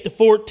verses 8 to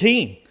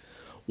 14,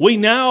 we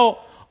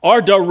now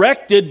are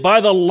directed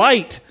by the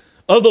light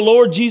of the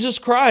Lord Jesus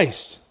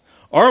Christ.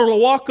 Our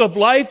walk of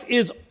life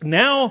is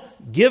now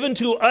given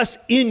to us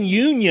in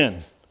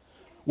union.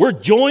 We're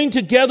joined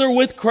together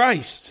with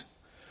Christ.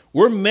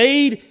 We're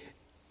made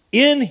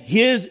in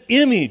His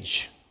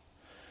image.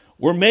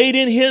 We're made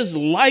in His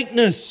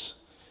likeness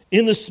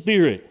in the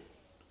Spirit.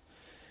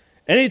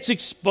 And it's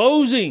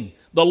exposing,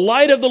 the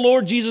light of the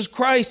Lord Jesus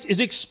Christ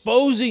is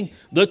exposing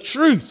the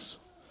truth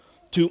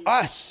to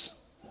us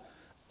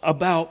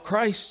about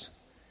Christ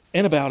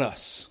and about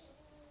us.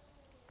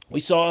 We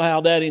saw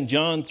how that in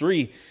John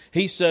 3,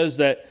 he says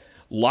that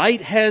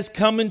light has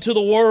come into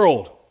the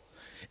world,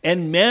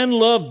 and men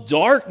love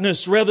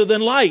darkness rather than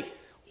light.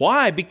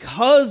 Why?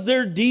 Because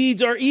their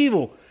deeds are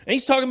evil. And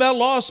he's talking about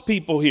lost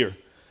people here.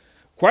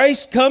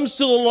 Christ comes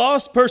to the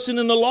lost person,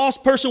 and the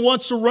lost person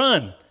wants to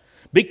run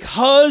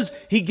because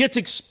he gets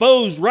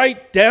exposed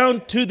right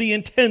down to the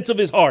intents of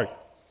his heart.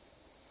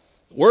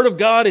 The Word of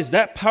God is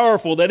that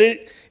powerful that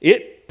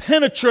it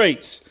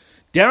penetrates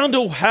down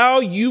to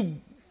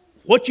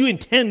what you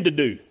intend to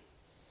do.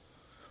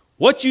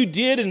 What you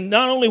did, and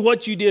not only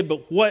what you did,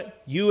 but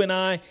what you and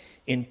I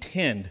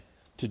intend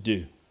to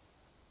do.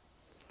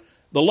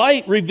 The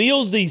light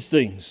reveals these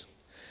things.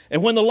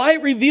 And when the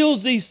light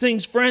reveals these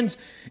things, friends,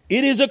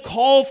 it is a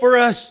call for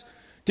us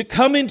to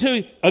come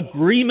into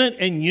agreement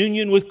and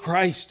union with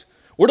Christ.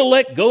 We're to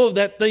let go of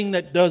that thing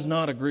that does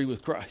not agree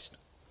with Christ.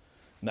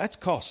 And that's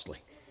costly.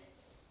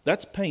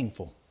 That's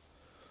painful.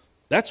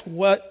 That's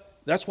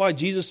why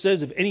Jesus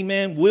says, if any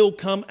man will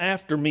come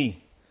after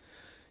me,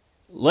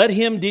 let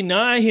him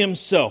deny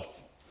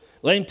himself.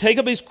 Let him take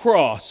up his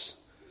cross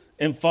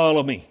and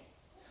follow me.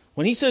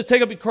 When he says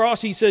take up your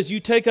cross, he says you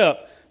take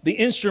up the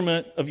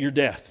instrument of your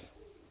death.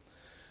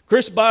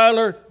 Chris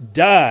Byler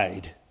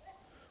died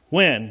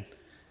when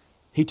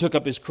he took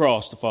up his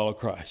cross to follow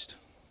Christ.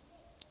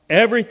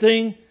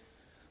 Everything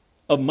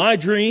of my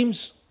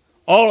dreams,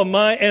 all of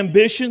my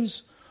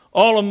ambitions,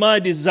 all of my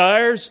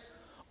desires,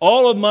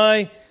 all of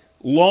my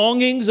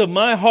longings of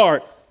my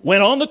heart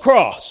went on the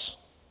cross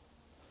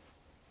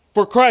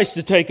for Christ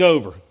to take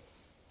over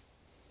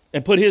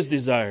and put His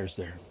desires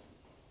there.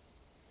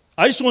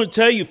 I just want to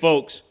tell you,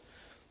 folks,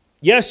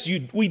 yes,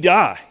 we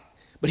die,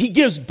 but He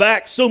gives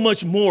back so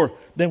much more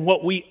than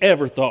what we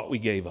ever thought we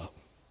gave up.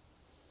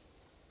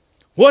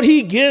 What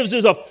He gives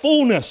is a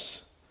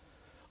fullness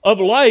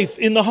of life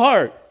in the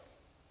heart,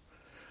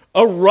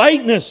 a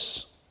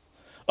rightness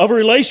of a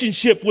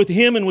relationship with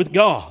Him and with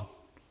God,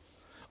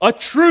 a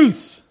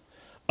truth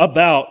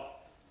about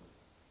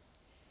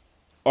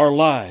our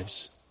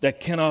lives that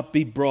cannot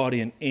be brought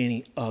in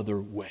any other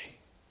way.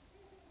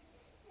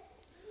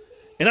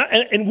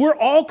 And we're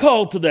all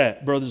called to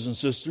that, brothers and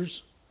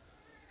sisters.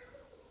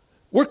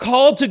 We're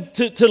called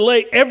to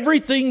lay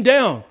everything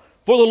down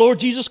for the Lord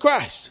Jesus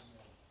Christ.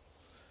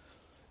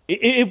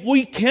 If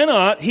we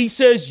cannot, He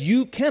says,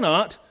 you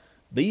cannot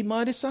be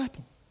my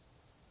disciple.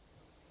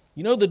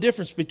 You know the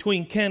difference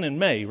between can and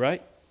may,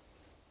 right?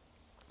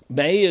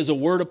 May is a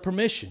word of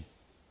permission.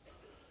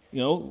 You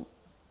know,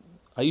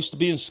 I used to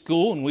be in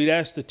school and we'd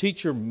ask the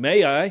teacher,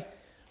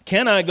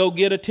 can I go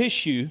get a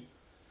tissue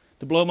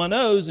to blow my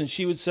nose? And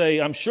she would say,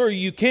 I'm sure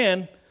you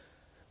can,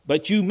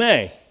 but you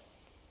may.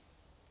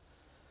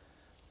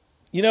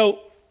 You know,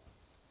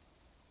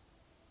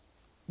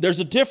 there's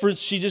a difference.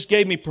 She just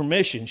gave me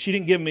permission. She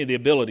didn't give me the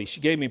ability.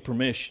 She gave me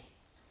permission.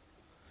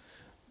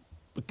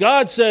 But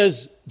God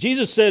says,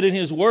 Jesus said in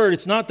His Word,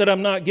 it's not that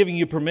I'm not giving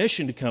you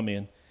permission to come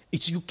in.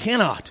 It's you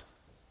cannot.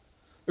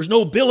 There's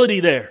no ability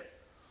there.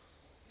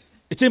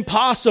 It's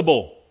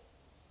impossible.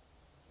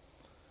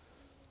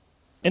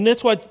 And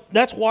that's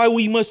why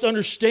we must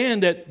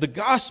understand that the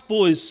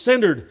gospel is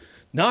centered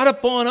not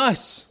upon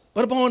us,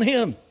 but upon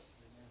Him.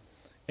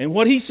 And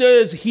what He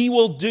says He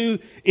will do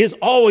is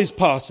always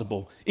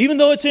possible. Even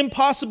though it's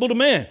impossible to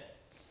man,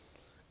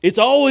 it's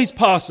always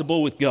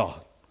possible with God.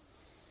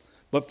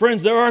 But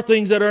friends, there are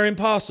things that are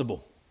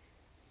impossible.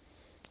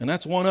 And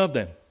that's one of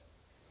them.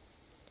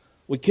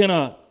 We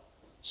cannot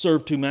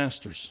serve two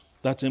masters.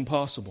 That's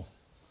impossible.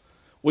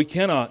 We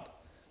cannot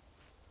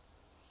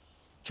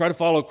try to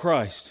follow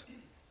Christ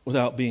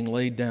without being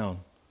laid down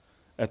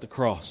at the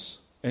cross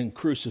and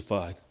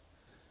crucified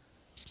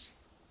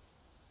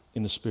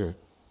in the Spirit.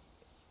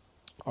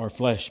 Our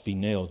flesh be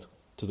nailed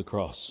to the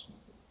cross.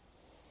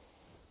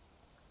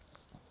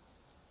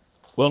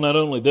 Well, not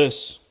only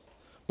this,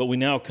 but we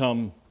now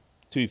come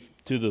to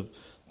the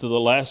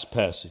last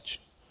passage.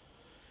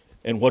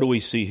 And what do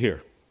we see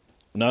here?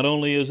 Not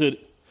only is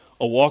it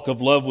a walk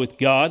of love with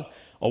God,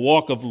 a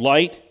walk of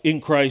light in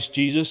Christ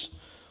Jesus,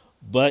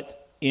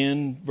 but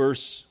in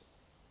verse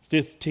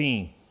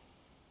 18,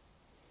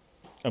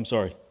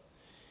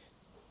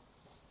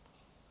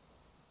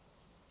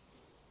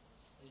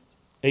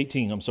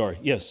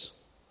 yes.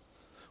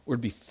 We're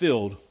to be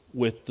filled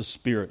with the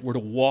Spirit. We're to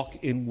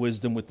walk in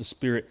wisdom with the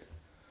Spirit.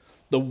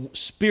 The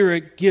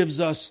Spirit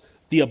gives us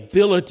the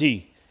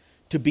ability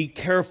to be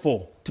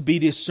careful, to be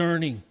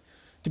discerning,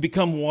 to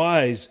become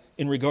wise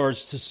in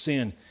regards to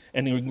sin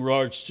and in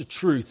regards to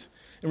truth,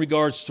 in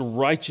regards to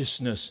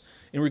righteousness,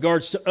 in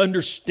regards to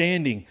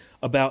understanding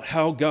about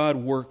how God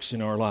works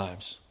in our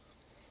lives.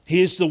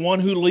 He is the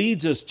one who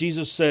leads us.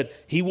 Jesus said,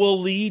 He will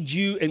lead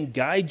you and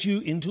guide you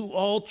into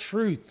all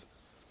truth.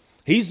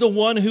 He's the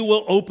one who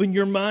will open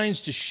your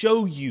minds to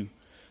show you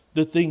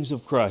the things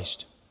of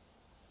Christ.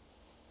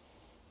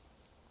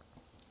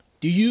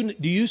 Do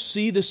you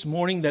see this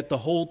morning that the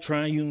whole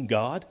triune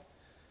God,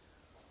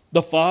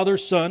 the Father,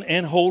 Son,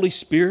 and Holy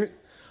Spirit,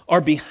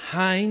 are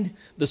behind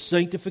the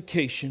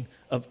sanctification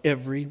of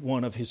every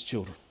one of His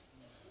children?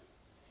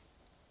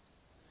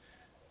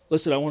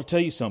 Listen, I want to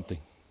tell you something.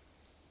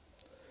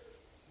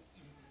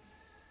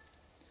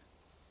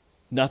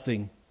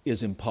 Nothing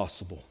is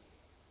impossible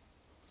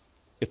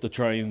if the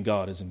triune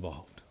God is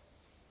involved.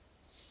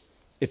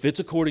 If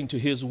it's according to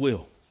His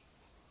will,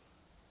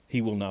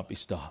 He will not be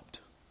stopped.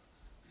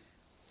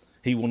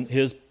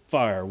 His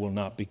fire will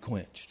not be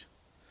quenched.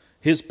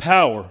 His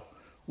power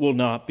will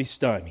not be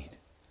stymied.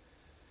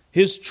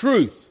 His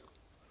truth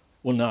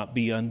will not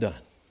be undone.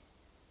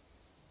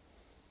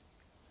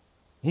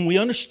 When we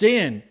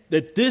understand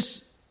that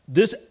this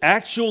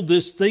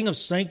thing of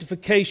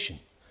sanctification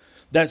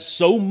that's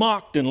so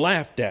mocked and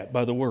laughed at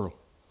by the world,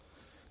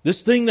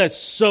 this thing that's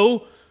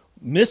so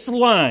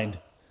misaligned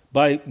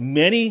by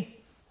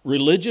many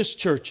religious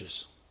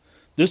churches,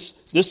 this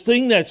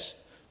thing that's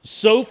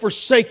so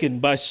forsaken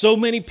by so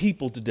many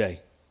people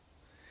today,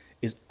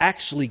 is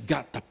actually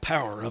got the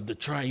power of the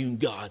triune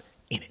God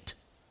in it.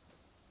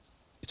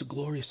 It's a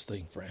glorious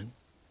thing, friend.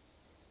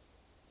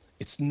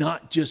 It's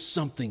not just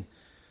something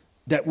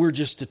that we're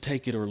just to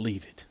take it or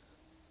leave it.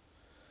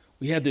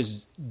 We had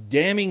this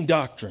damning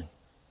doctrine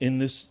in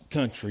this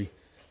country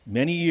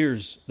many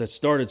years, that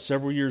started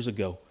several years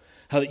ago,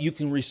 how that you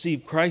can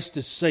receive Christ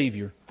as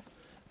Savior,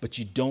 but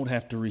you don't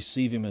have to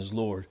receive Him as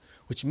Lord,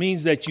 which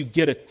means that you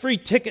get a free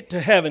ticket to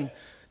heaven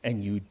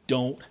and you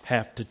don't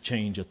have to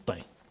change a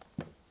thing.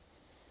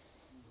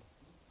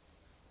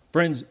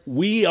 Friends,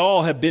 we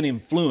all have been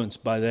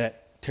influenced by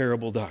that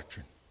terrible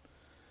doctrine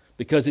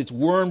because it's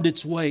wormed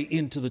its way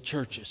into the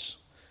churches.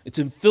 It's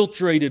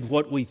infiltrated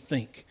what we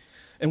think.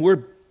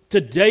 And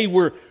today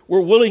we're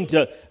willing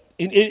to,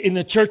 in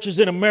the churches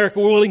in America,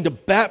 we're willing to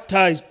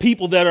baptize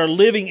people that are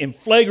living in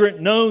flagrant,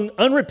 known,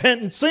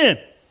 unrepentant sin.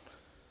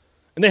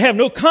 And they have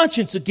no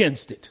conscience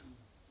against it.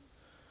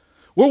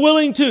 We're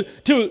willing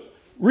to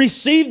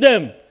receive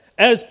them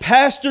as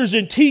pastors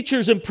and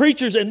teachers and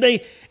preachers, and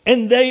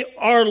they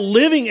are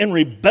living in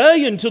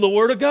rebellion to the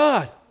Word of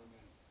God.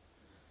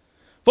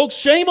 Folks,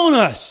 shame on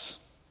us.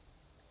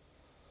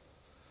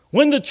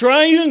 When the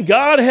triune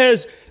God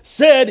has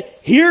said,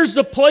 here's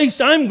the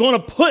place I'm going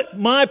to put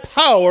my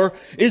power,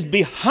 is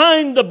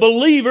behind the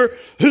believer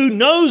who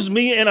knows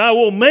me, and I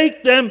will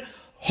make them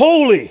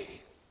holy.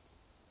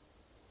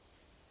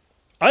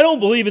 I don't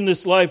believe in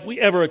this life we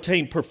ever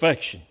attain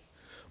perfection.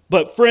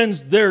 But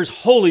friends, there's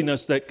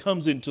holiness that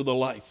comes into the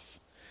life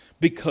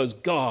because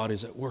God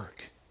is at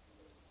work.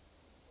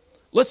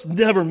 Let's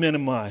never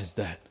minimize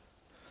that.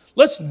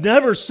 Let's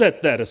never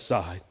set that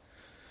aside.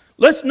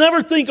 Let's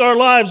never think our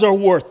lives are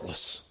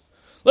worthless.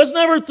 Let's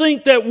never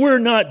think that we're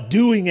not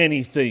doing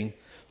anything.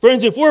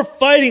 Friends, if we're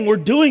fighting, we're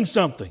doing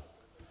something.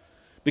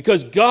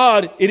 Because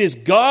it is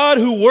God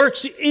who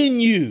works in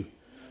you,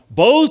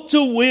 both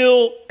to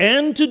will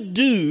and to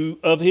do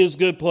of His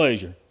good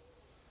pleasure.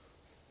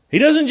 He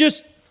doesn't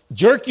just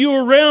jerk you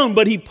around,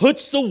 but He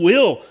puts the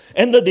will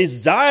and the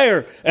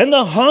desire and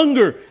the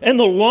hunger and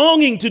the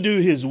longing to do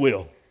His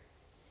will.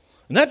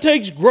 And that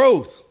takes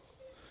growth.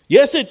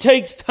 Yes, it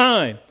takes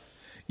time.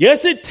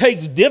 Yes, it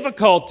takes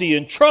difficulty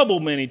and trouble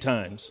many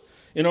times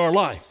in our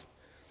life.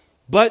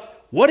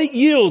 But what it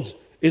yields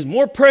is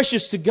more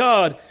precious to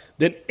God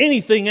than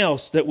anything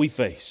else that we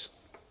face.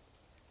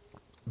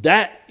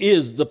 That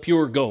is the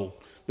pure goal,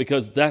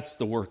 because that's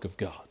the work of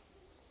God.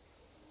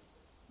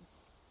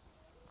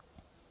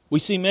 We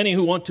see many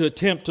who want to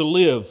attempt to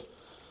live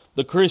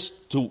the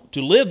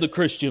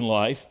Christian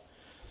life,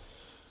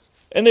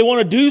 and they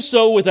want to do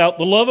so without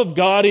the love of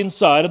God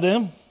inside of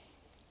them,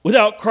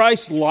 without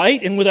Christ's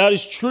light and without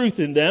His truth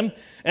in them,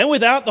 and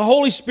without the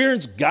Holy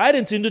Spirit's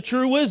guidance into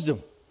true wisdom.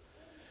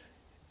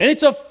 And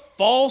it's a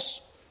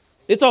false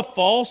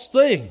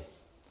thing.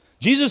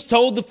 Jesus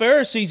told the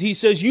Pharisees, He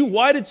says, you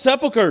whited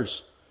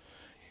sepulchres,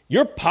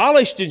 you're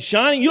polished and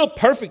shining, you look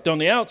perfect on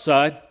the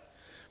outside,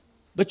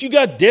 but you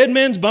got dead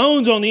men's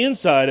bones on the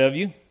inside of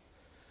you.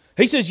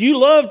 He says, you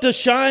love to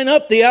shine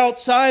up the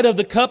outside of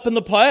the cup and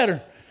the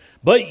platter,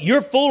 but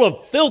you're full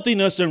of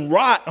filthiness and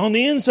rot on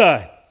the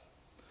inside.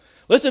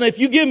 Listen, if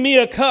you give me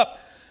a cup,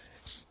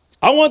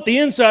 I want the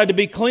inside to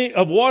be clean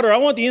of water. I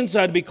want the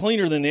inside to be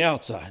cleaner than the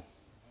outside,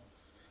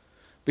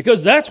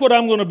 because that's what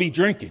I'm going to be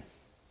drinking.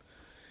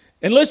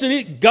 And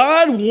listen,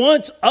 God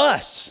wants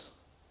us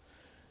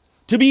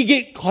to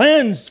get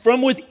cleansed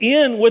from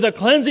within with a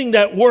cleansing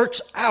that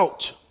works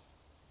out.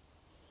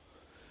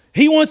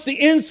 He wants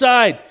the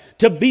inside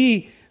to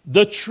be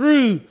the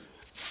true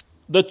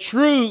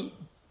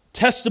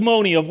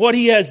testimony of what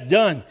He has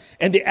done,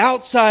 and the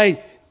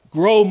outside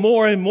grow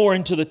more and more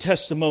into the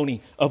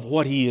testimony of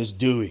what He is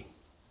doing.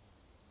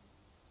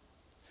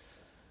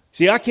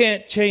 See, I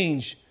can't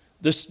change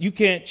this. You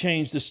can't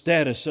change the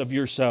status of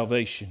your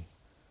salvation,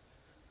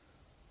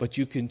 but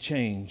you can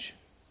change.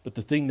 But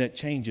the thing that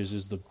changes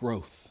is the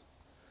growth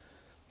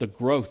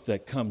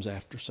that comes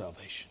after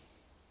salvation.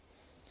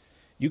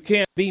 You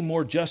can't be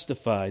more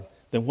justified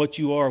than what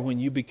you are when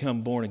you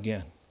become born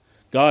again.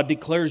 God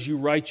declares you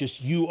righteous.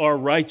 You are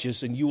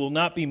righteous, and you will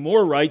not be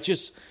more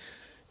righteous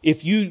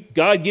if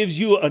God gives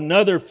you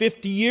another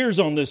 50 years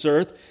on this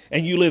earth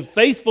and you live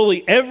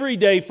faithfully every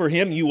day for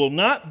Him. You will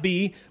not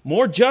be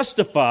more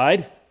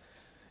justified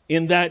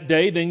in that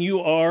day than you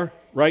are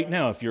right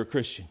now if you're a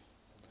Christian.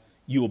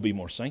 You will be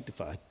more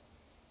sanctified.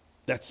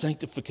 That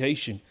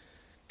sanctification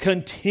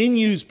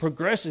continues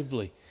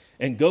progressively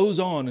and goes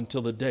on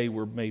until the day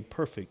we're made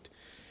perfect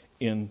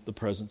in the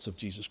presence of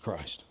Jesus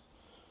Christ.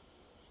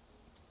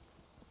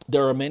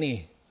 There are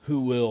many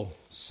who will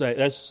say,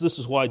 this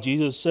is why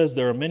Jesus says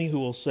there are many who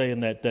will say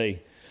in that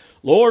day,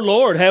 Lord,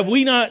 Lord, have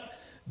we not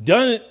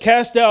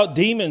cast out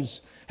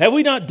demons? Have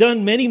we not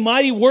done many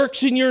mighty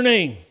works in your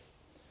name?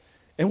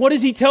 And what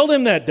does He tell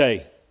them that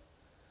day?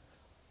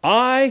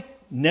 I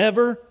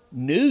never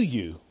knew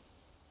you.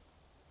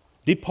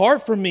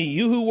 Depart from me,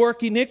 you who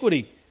work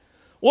iniquity.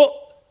 Well,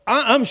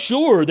 I'm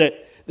sure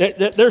that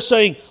they're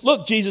saying,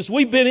 look, Jesus,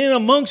 we've been in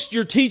amongst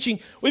your teaching.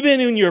 We've been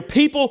in your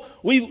people.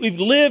 We've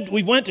lived.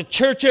 We went to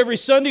church every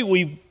Sunday.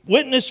 We've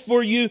witnessed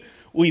for you.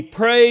 We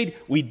prayed.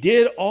 We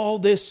did all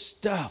this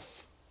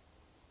stuff.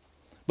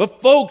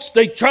 But folks,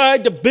 they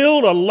tried to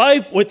build a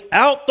life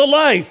without the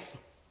life.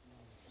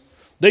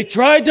 They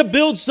tried to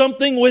build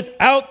something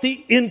without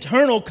the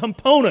internal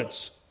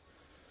components.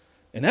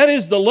 And that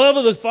is the love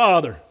of the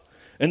Father.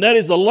 And that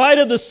is the light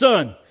of the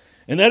Son.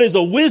 And that is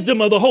the wisdom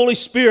of the Holy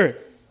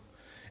Spirit.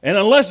 And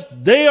unless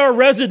they are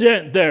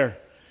resident there,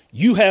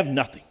 you have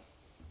nothing.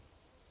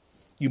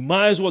 You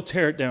might as well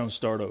tear it down and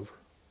start over.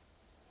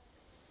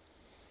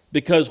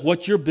 Because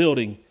what you're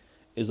building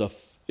is a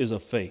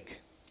fake.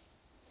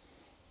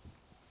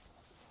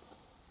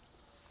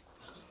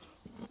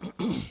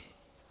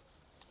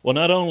 Well,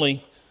 not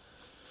only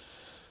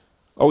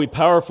are we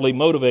powerfully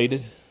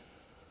motivated,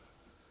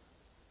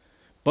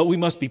 but we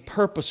must be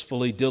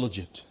purposefully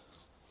diligent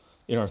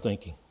in our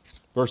thinking.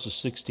 Verses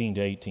 16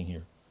 to 18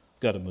 here.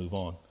 Got to move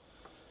on.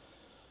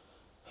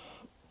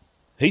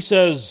 He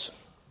says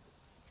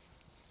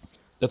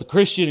that the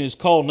Christian is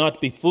called not to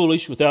be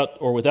foolish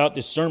without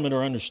discernment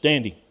or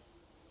understanding.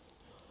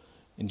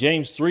 In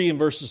James 3 and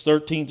verses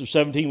 13 through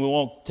 17, we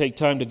won't take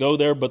time to go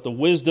there, but the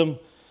wisdom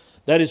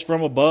that is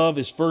from above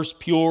is first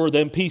pure,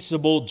 then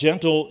peaceable,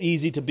 gentle,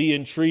 easy to be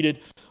entreated,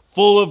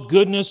 full of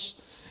goodness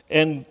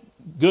and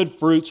good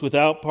fruits,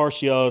 without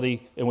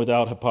partiality and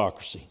without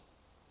hypocrisy.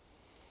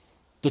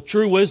 The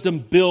true wisdom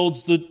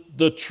builds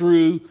the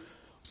true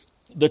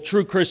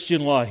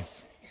Christian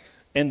life.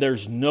 And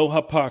there's no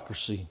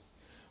hypocrisy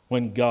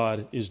when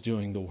God is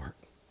doing the work.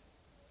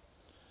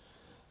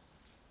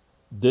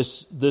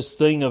 This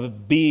thing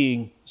of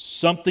being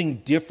something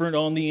different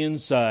on the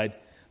inside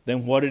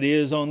than what it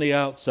is on the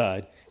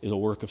outside is a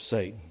work of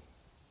Satan.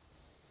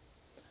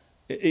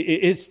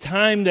 It's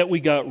time that we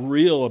got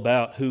real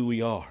about who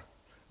we are,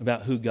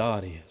 about who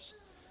God is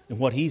and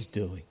what He's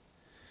doing.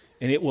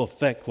 And it will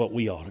affect what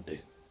we ought to do.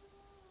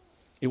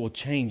 It will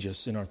change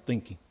us in our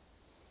thinking.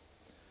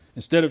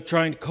 Instead of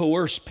trying to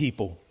coerce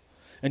people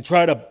and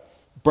try to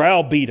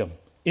browbeat them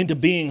into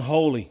being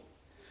holy,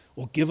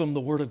 we'll give them the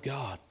Word of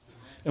God.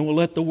 And we'll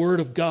let the Word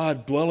of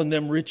God dwell in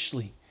them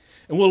richly.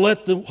 And we'll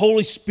let the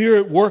Holy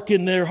Spirit work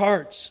in their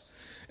hearts.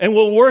 And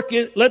we'll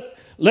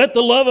let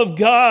the love of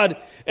God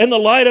and the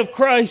light of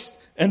Christ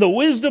and the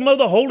wisdom of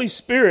the Holy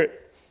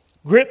Spirit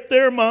grip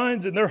their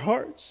minds and their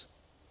hearts.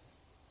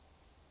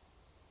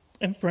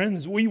 And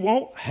friends, we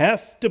won't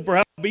have to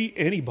browbeat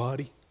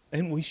anybody,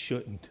 and we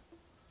shouldn't.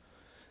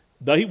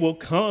 They will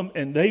come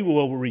and they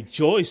will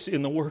rejoice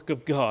in the work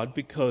of God,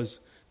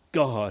 because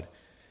God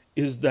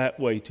is that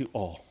way to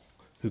all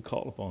who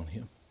call upon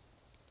Him.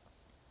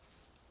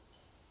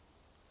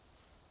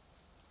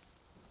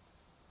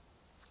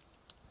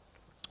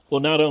 Well,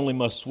 not only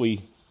must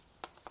we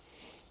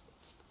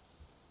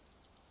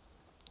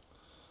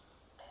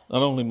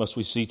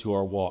see to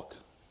our walk,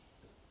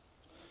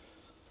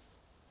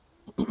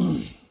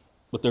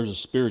 but there's a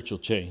spiritual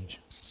change.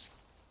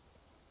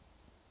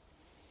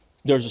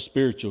 There's a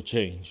spiritual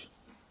change.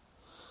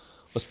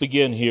 Let's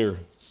begin here,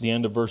 the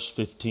end of verse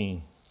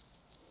 15.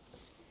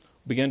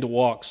 Begin to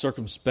walk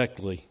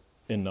circumspectly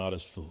and not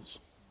as fools.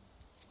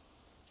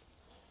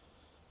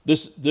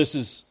 This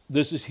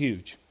is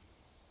huge.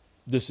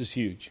 This is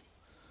huge.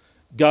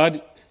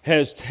 God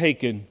has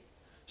taken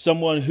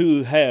someone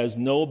who has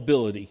no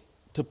ability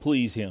to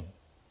please Him,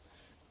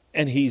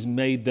 and He's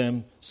made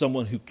them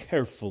someone who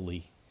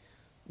carefully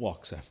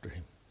walks after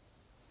Him,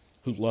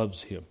 who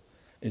loves Him,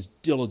 is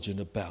diligent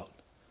about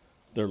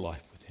their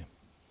life with Him,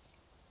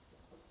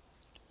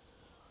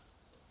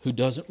 who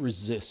doesn't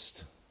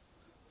resist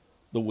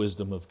the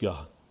wisdom of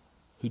God,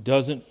 who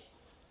doesn't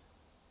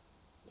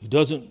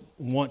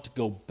want to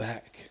go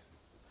back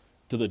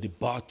to the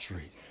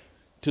debauchery,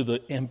 to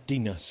the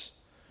emptiness,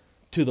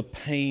 to the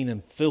pain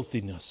and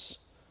filthiness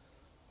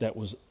that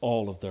was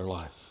all of their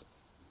life.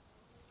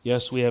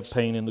 Yes, we have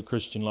pain in the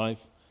Christian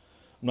life.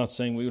 I'm not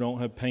saying we don't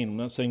have pain. I'm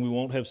not saying we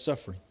won't have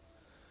suffering.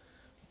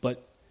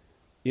 But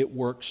it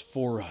works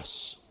for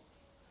us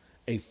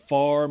a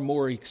far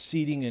more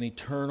exceeding and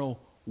eternal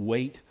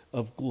weight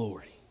of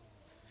glory,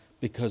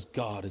 because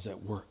God is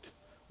at work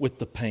with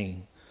the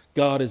pain.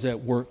 God is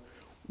at work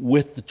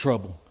with the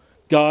trouble.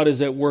 God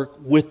is at work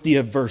with the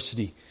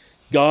adversity.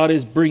 God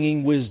is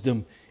bringing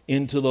wisdom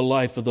into the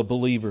life of the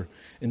believer.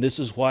 And this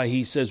is why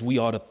He says we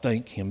ought to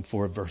thank Him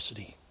for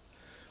adversity.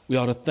 We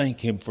ought to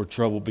thank Him for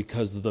trouble,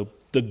 because of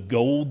the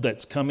gold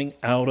that's coming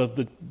out of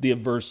the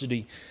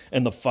adversity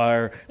and the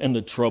fire and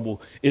the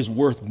trouble is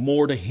worth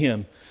more to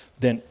Him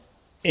than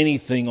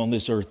anything on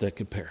this earth that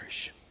could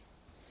perish.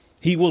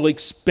 He will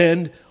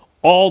expend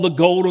all the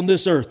gold on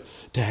this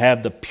earth to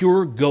have the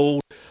pure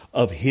gold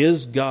of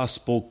His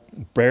gospel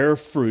bear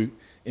fruit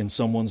in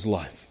someone's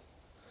life.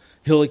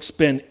 He'll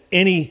expend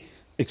any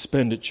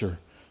expenditure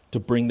to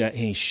bring that.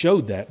 And He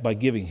showed that by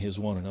giving His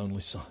one and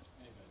only Son.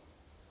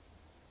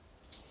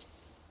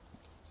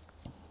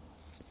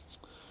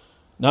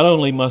 Not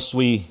only must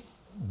we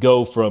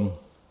go from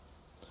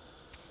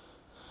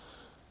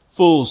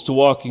fools to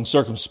walking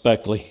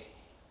circumspectly,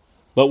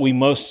 but we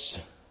must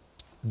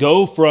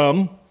go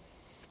from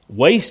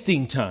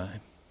wasting time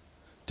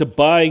to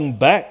buying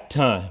back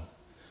time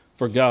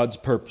for God's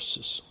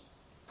purposes.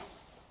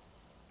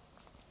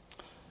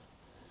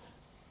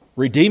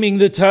 Redeeming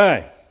the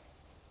time.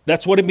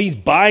 That's what it means,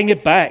 buying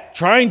it back,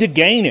 trying to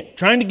gain it,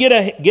 trying to get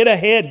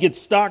ahead, get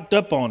stocked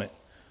up on it.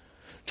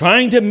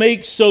 Trying to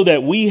make so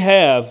that we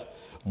have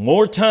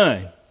more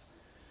time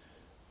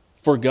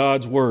for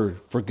God's Word,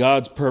 for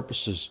God's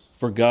purposes,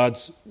 for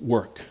God's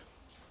work.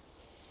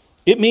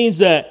 It means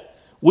that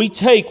we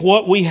take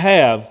what we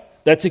have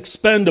that's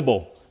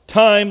expendable.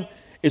 Time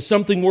is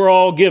something we're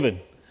all given,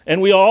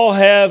 and we all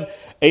have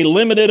a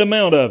limited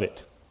amount of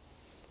it.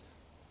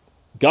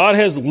 God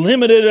has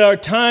limited our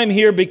time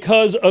here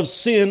because of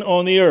sin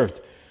on the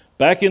earth.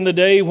 Back in the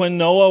day when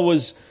Noah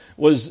was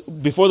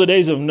before the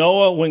days of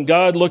Noah, when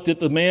God looked at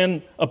the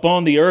man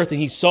upon the earth and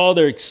He saw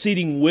their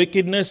exceeding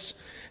wickedness,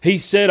 He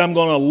said, I'm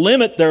going to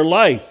limit their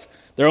life.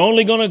 They're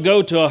only going to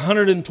go to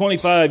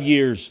 125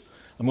 years.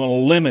 I'm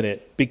going to limit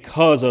it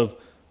because of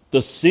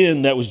the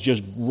sin that was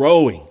just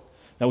growing,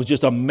 that was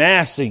just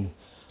amassing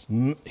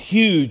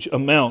huge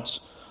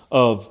amounts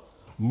of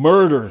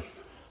murder,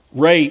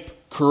 rape,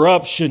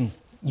 corruption,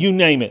 you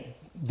name it.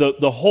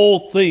 The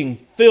whole thing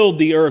filled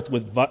the earth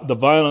with the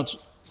violence.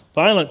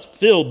 Violence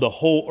filled the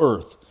whole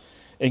earth.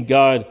 And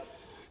God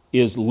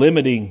is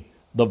limiting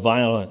the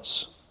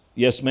violence.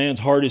 Yes, man's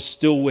heart is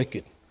still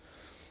wicked,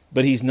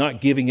 but He's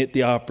not giving it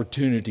the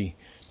opportunity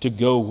to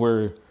go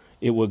where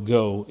it would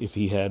go if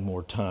He had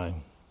more time.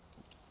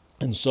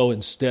 And so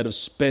instead of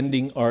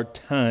spending our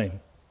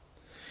time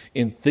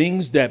in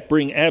things that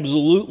bring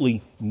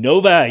absolutely no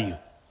value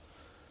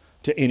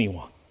to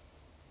anyone.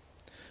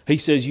 He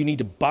says you need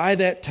to buy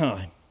that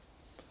time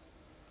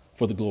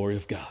for the glory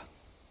of God.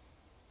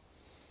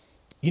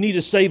 You need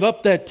to save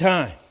up that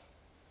time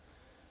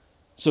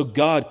so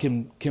God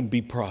can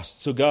be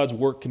prospered, so God's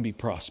work can be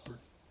prospered.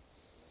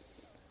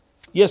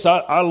 Yes,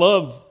 I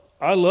love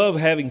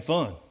having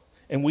fun,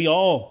 and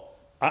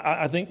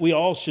I think we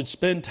all should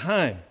spend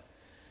time.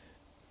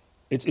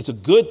 It's a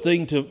good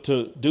thing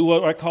to do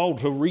what I call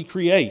to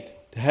recreate,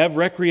 to have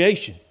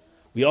recreation.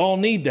 We all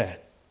need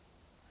that.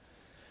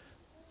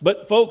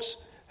 But folks,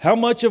 how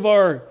much of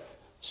our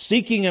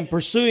seeking and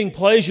pursuing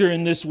pleasure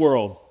in this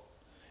world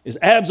is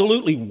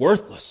absolutely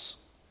worthless?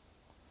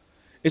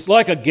 It's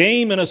like a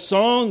game and a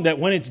song that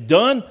when it's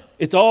done,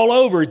 it's all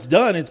over, it's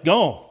done, it's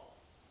gone.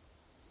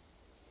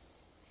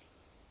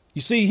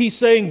 You see, he's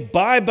saying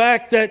buy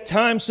back that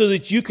time so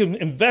that you can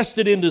invest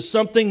it into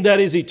something that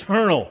is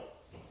eternal.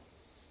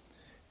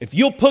 If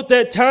you'll put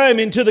that time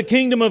into the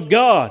kingdom of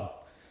God,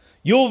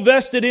 you'll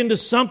invest it into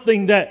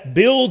something that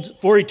builds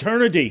for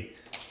eternity.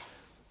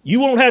 You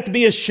won't have to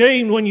be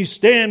ashamed when you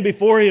stand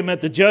before Him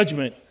at the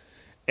judgment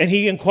and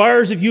He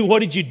inquires of you, what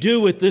did you do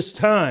with this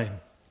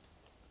time?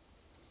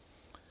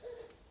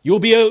 You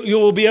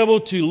will be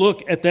able to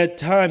look at that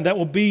time. That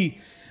will be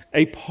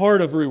a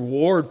part of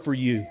reward for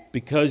you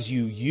because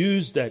you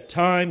used that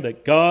time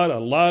that God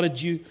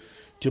allotted you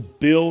to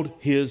build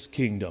His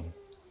kingdom.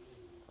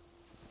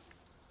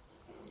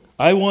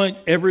 I want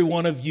every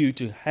one of you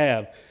to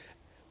have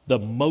the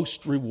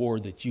most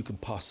reward that you can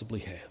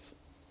possibly have.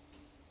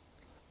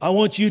 I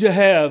want you to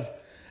have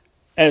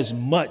as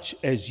much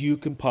as you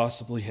can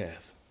possibly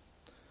have.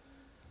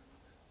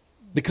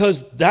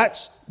 Because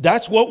that's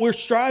what we're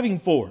striving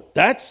for.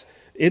 That's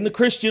in the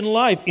Christian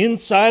life,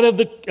 inside of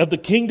the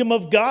kingdom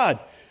of God.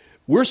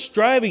 We're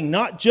striving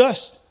not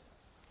just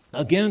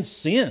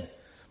against sin,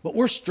 but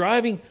we're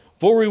striving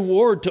for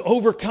reward to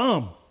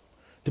overcome,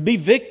 to be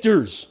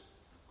victors.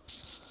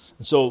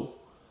 And so,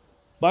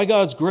 by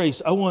God's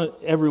grace, I want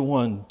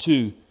everyone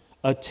to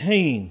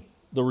attain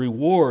the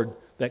reward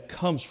that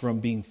comes from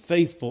being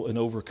faithful and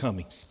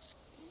overcoming.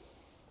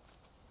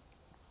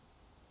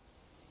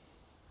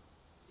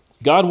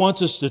 God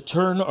wants us to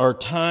turn our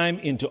time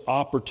into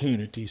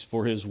opportunities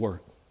for His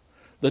work.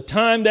 The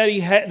time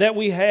that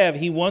we have,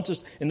 He wants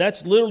us, and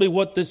that's literally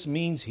what this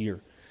means here.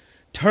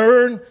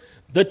 Turn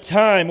the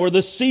time or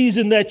the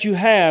season that you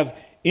have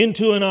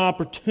into an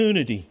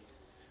opportunity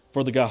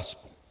for the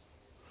gospel.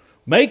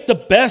 Make the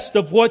best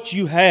of what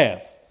you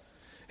have.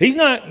 He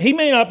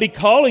may not be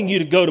calling you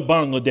to go to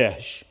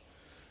Bangladesh.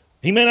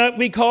 He may not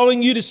be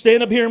calling you to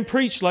stand up here and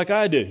preach like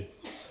I do.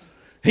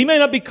 He may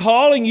not be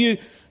calling you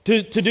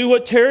to do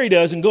what Terry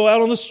does and go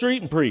out on the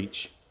street and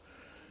preach.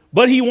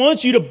 But He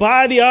wants you to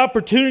buy the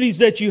opportunities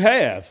that you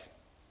have.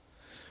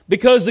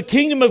 Because the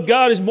kingdom of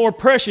God is more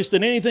precious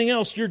than anything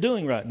else you're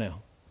doing right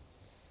now.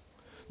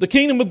 The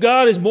kingdom of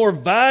God is more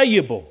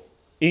valuable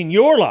in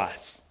your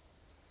life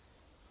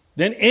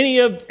than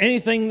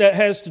anything that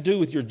has to do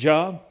with your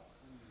job,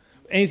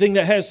 anything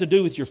that has to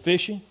do with your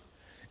fishing,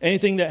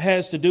 anything that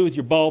has to do with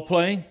your ball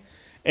playing,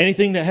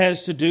 anything that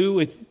has to do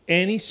with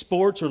any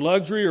sports or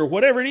luxury or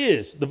whatever it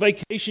is, the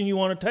vacation you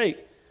want to take.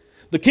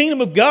 The kingdom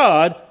of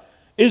God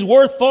is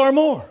worth far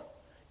more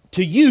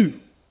to you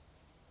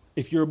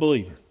if you're a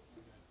believer.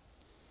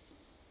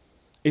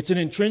 It's an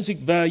intrinsic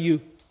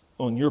value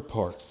on your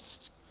part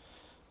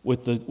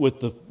with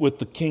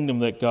the kingdom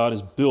that God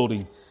is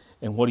building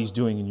and what He's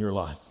doing in your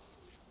life.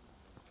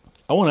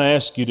 I want to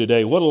ask you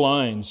today, what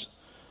aligns...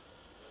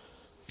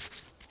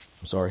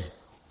 It's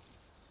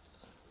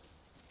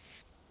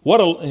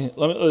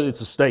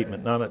a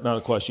statement, not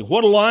a question.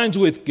 What aligns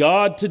with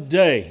God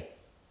today?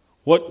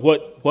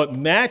 What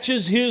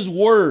matches His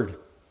Word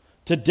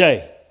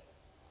today?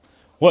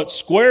 What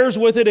squares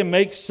with it and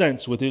makes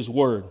sense with His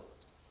Word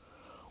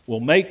will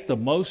make the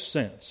most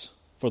sense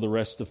for the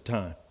rest of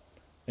time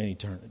and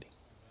eternity.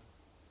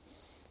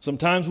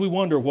 Sometimes we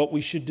wonder what we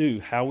should do,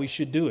 how we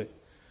should do it,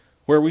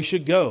 where we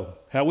should go,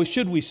 how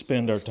should we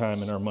spend our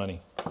time and our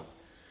money.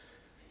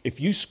 If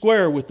you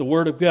square with the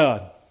Word of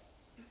God,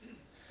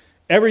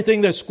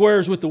 everything that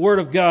squares with the Word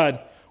of God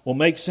will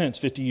make sense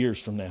 50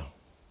 years from now.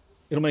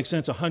 It'll make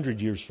sense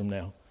 100 years from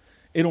now.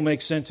 It'll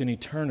make sense in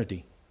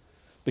eternity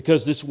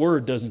because this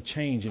Word doesn't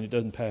change and it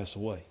doesn't pass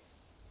away.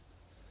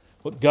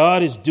 What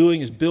God is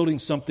doing is building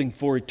something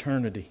for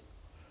eternity.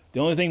 The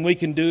only thing we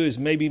can do is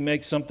maybe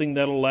make something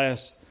that'll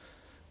last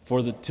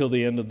till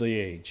the end of the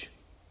age.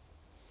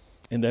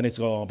 And then it's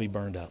going to all be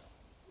burned up.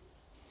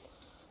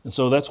 And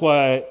so that's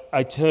why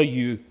I tell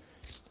you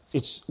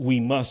we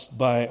must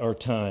buy our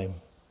time.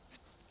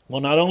 Well,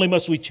 not only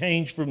must we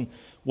change from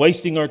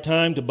wasting our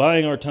time to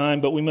buying our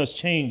time, but we must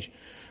change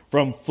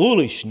from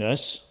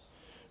foolishness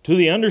to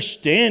the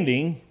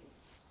understanding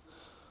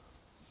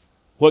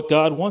what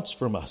God wants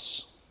from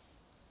us.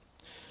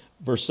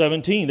 Verse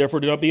 17, therefore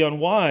do not be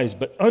unwise,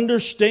 but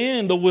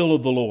understand the will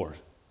of the Lord.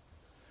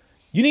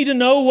 You need to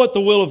know what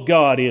the will of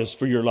God is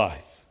for your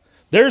life.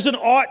 There's an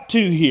ought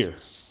to here.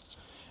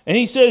 And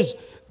he says,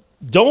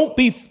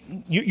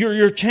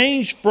 You're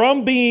changed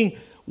from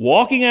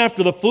walking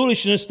after the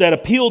foolishness that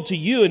appealed to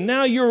you, and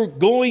now you're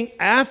going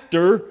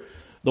after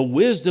the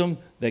wisdom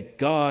that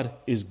God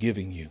is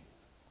giving you.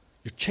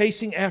 You're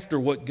chasing after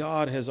what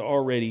God has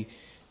already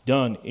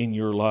done in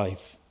your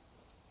life.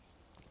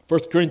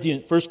 1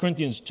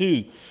 Corinthians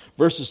 2,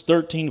 verses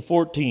 13 to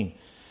 14.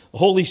 The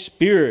Holy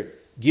Spirit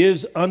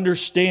gives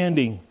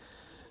understanding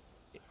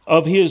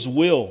of His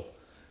will.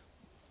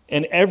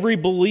 And every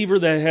believer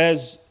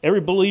has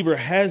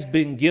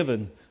been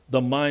given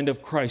the mind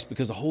of Christ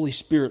because the Holy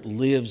Spirit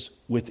lives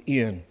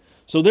within.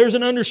 So there's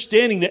an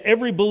understanding that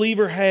every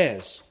believer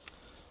has.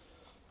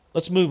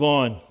 Let's move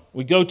on.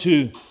 We go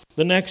to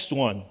the next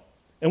one.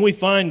 And we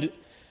find,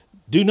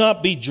 do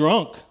not be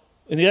drunk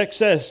in the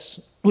excess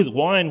with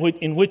wine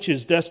in which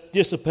is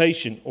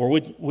dissipation or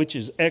which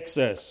is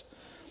excess,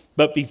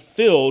 but be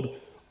filled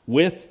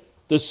with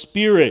the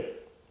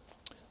Spirit.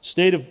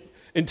 State of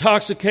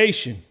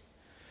intoxication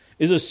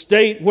is a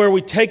state where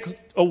we take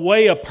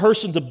away a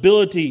person's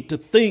ability to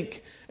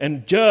think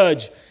and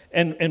judge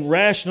and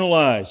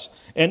rationalize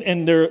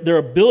and their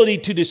ability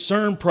to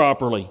discern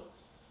properly.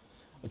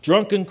 A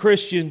drunken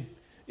Christian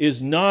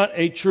is not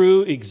a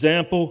true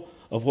example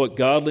of what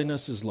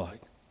godliness is like.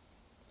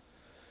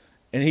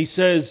 And he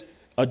says,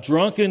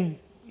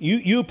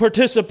 you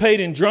participate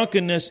in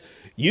drunkenness,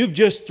 you've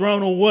just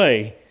thrown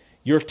away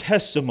your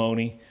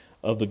testimony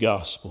of the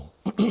gospel.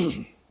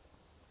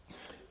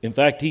 In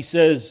fact, he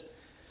says,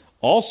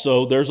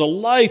 also, there's a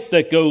life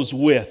that goes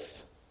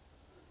with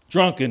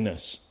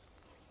drunkenness.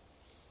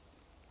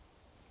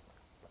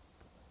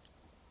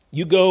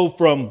 You go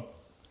from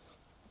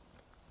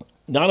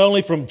not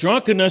only from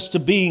drunkenness to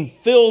being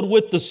filled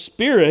with the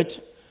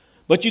Spirit,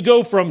 but you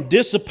go from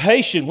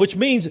dissipation, which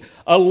means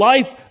a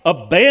life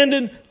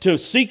abandoned to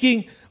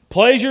seeking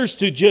pleasures,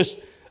 to just,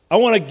 I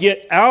want to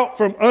get out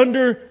from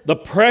under the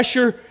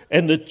pressure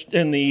and the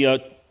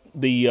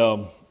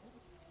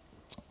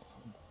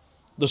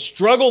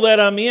struggle that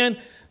I'm in,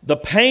 the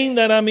pain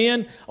that I'm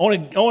in. I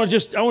want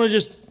to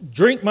just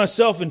drink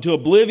myself into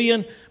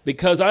oblivion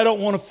because I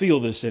don't want to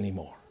feel this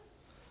anymore.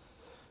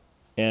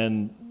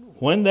 And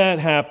when that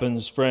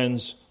happens,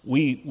 friends,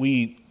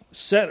 we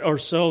set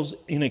ourselves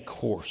in a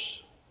course.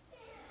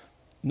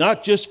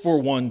 Not just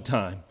for one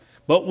time,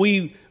 but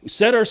we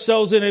set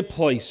ourselves in a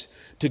place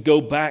to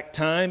go back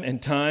time and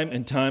time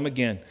and time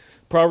again.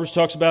 Proverbs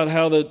talks about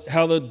how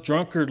the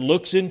drunkard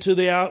looks into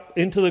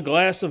the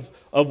glass of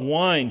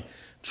wine,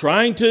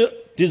 trying to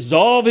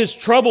dissolve his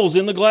troubles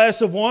in the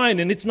glass of wine,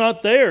 and it's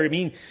not there. I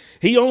mean,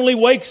 he only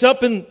wakes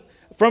up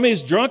from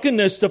his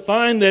drunkenness to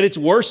find that it's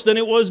worse than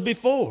it was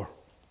before.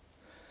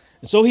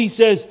 And so he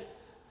says,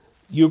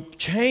 you've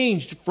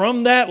changed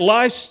from that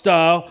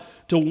lifestyle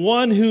to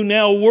one who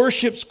now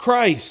worships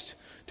Christ,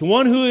 to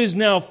one who is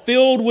now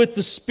filled with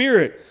the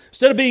Spirit.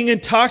 Instead of being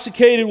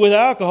intoxicated with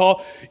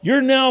alcohol,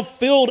 you're now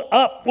filled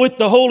up with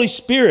the Holy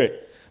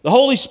Spirit. The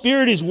Holy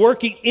Spirit is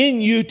working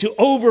in you to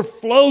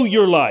overflow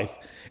your life.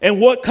 And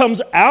what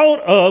comes out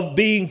of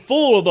being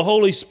full of the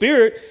Holy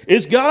Spirit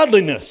is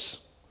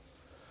godliness.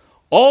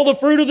 All the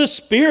fruit of the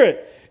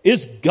Spirit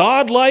is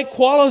godlike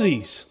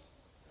qualities.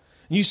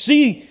 You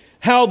see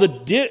how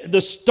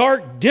the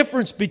stark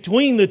difference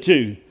between the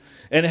two,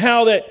 and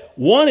how that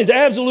one is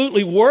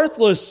absolutely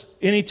worthless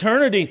in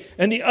eternity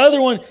and the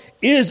other one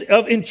is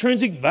of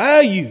intrinsic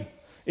value.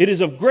 It is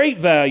of great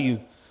value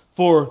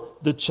for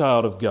the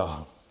child of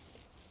God.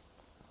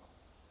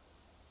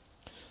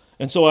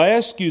 And so I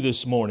ask you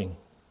this morning,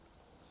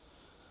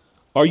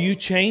 are you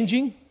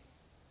changing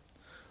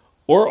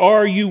or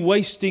are you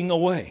wasting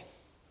away?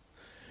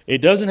 It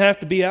doesn't have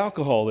to be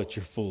alcohol that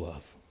you're full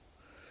of.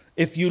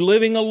 If you're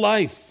living a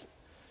life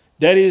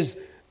that is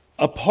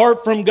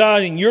apart from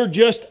God and you're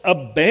just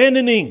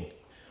abandoning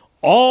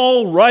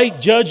all right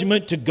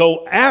judgment to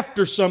go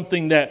after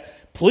something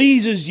that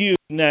pleases you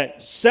and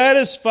that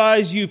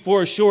satisfies you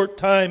for a short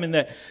time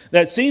and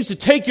that seems to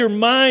take your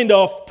mind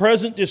off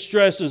present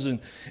distresses and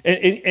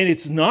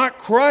it's not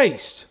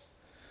Christ.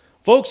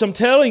 Folks, I'm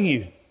telling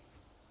you,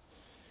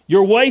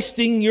 you're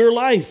wasting your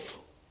life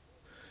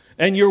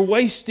and you're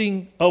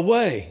wasting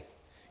away.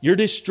 You're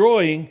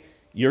destroying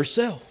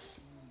yourself.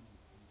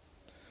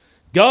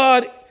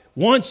 God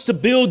wants to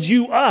build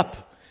you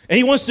up. And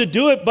He wants to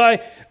do it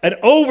by an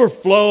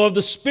overflow of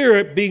the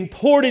Spirit being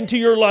poured into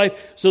your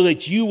life so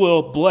that you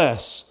will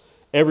bless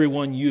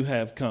everyone you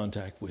have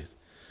contact with.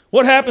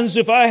 What happens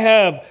if I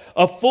have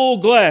a full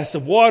glass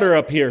of water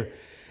up here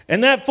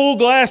and that full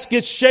glass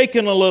gets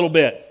shaken a little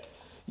bit?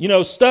 You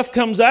know, stuff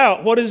comes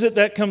out. What is it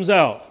that comes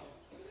out?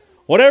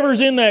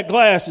 Whatever's in that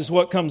glass is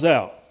what comes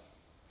out.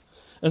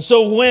 And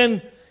so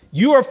when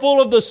you are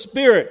full of the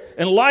Spirit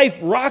and life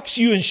rocks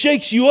you and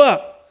shakes you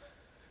up,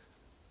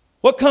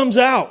 what comes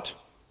out?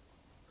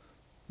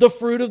 The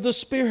fruit of the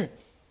Spirit.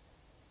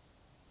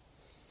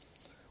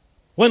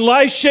 When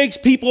life shakes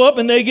people up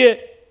and they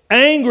get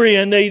angry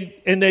and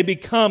they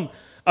become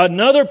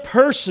another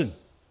person,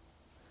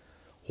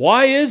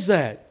 why is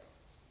that?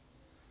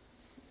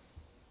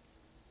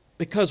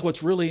 Because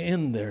what's really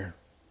in there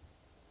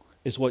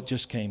is what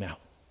just came out.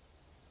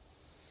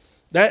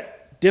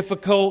 that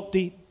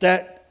difficulty,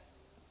 that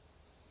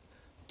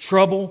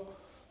trouble,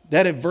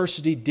 that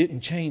adversity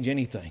didn't change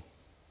anything.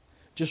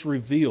 Just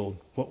revealed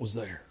what was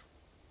there.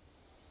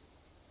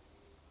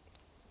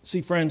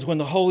 See, friends, when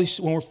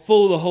we're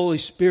full of the Holy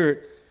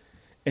Spirit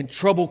and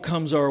trouble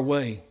comes our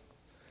way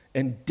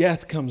and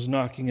death comes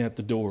knocking at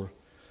the door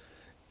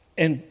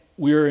and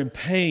we're in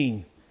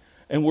pain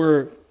and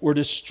we're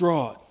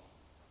distraught,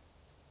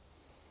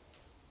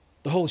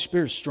 the Holy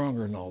Spirit's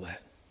stronger than all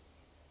that.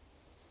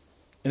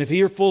 And if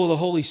you're full of the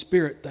Holy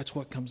Spirit, that's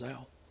what comes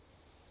out.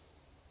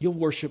 You'll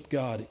worship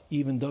God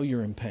even though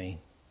you're in pain.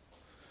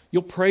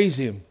 You'll praise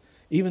Him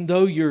even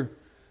though you're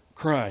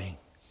crying.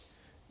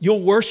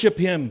 You'll worship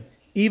Him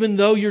even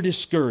though you're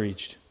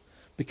discouraged,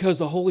 because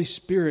the Holy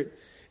Spirit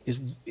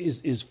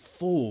is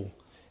full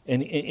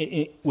and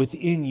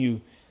within you.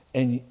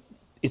 And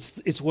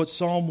it's what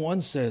Psalm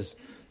 1 says.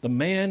 The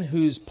man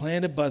who is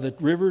planted by the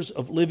rivers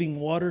of living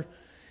water,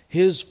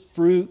 his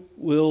fruit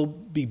will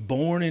be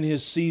born in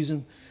his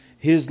season.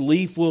 His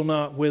leaf will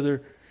not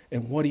wither,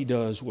 and what he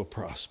does will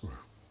prosper.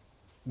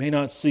 May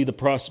not see the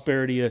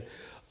prosperity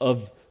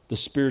of the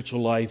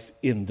spiritual life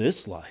in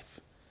this life,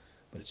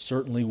 but it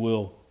certainly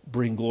will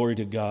bring glory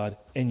to God,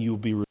 and you'll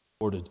be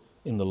rewarded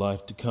in the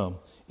life to come,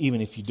 even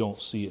if you don't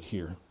see it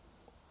here.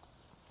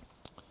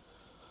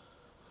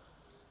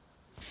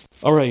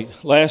 All right,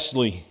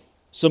 lastly,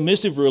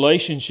 submissive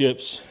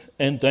relationships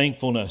and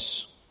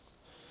thankfulness.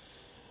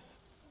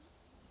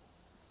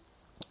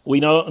 We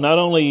not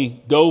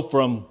only go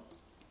from,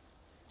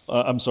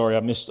 I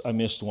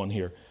missed one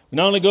here. We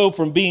not only go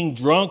from being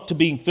drunk to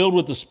being filled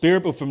with the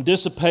Spirit, but from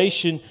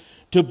dissipation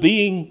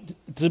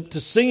to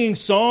singing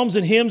psalms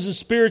and hymns and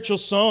spiritual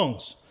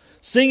songs,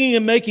 singing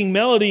and making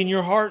melody in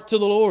your heart to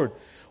the Lord.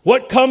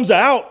 What comes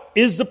out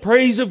is the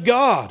praise of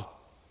God.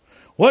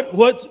 What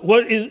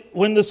is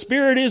when the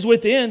Spirit is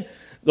within,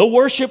 the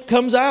worship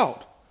comes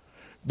out.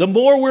 The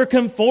more we're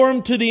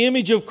conformed to the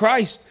image of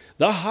Christ,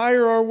 the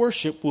higher our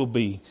worship will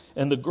be,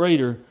 and the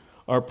greater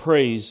our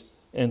praise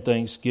and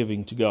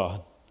thanksgiving to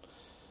God.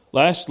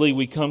 Lastly,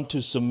 we come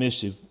to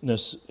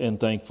submissiveness and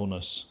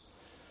thankfulness.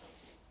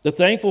 The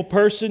thankful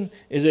person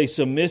is a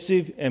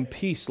submissive and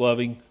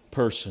peace-loving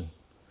person.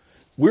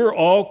 We're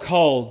all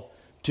called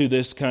to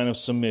this kind of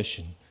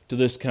submission, to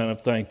this kind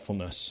of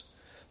thankfulness.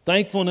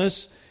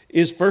 Thankfulness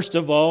is, first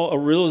of all, a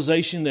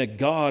realization that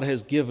God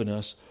has given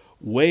us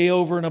way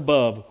over and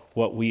above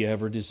what we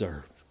ever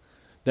deserve.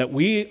 That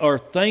we are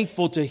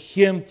thankful to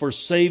Him for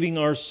saving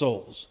our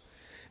souls.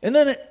 And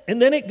then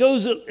it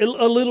goes a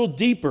little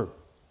deeper,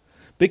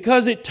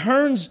 because it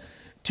turns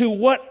to,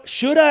 what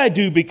should I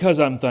do because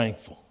I'm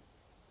thankful?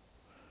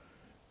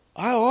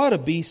 I ought to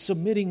be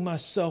submitting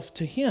myself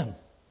to Him.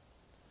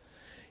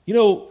 You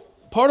know,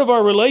 part of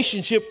our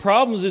relationship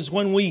problems is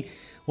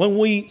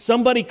when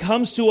somebody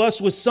comes to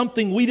us with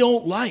something we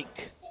don't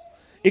like.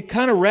 It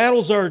kind of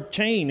rattles our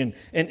chain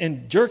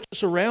and jerks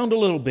us around a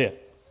little bit.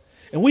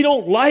 And we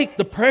don't like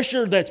the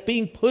pressure that's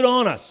being put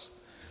on us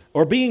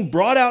or being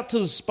brought out to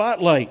the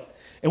spotlight.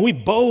 And we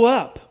bow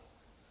up.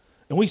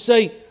 And we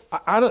say,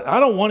 I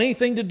don't want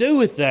anything to do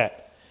with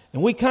that.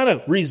 And we kind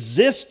of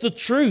resist the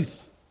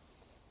truth.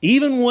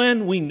 Even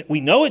when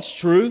we know it's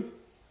true.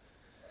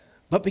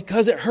 But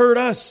because it hurt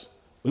us,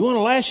 we want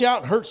to lash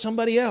out and hurt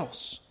somebody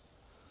else.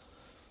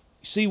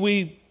 You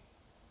see,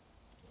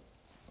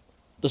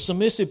 the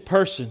submissive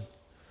person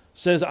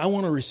says, I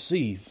want to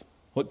receive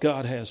what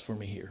God has for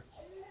me here.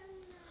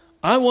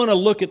 I want to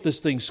look at this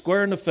thing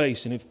square in the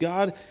face, and if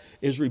God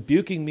is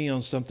rebuking me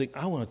on something,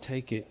 I want to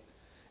take it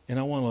and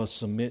I want to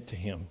submit to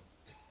Him.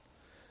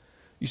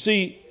 You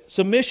see,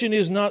 submission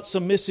is not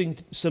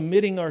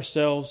submitting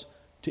ourselves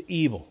to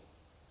evil.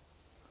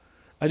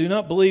 I do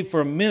not believe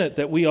for a minute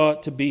that we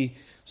ought to be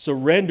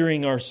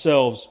surrendering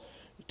ourselves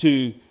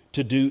to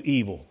do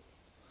evil.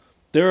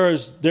 There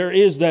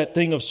is that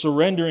thing of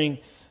surrendering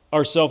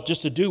ourselves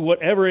just to do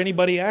whatever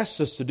anybody asks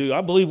us to do.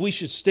 I believe we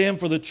should stand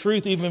for the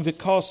truth even if it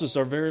costs us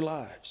our very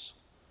lives.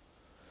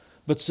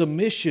 But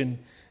submission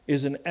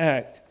is an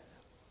act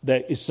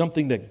that is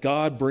something that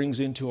God brings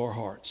into our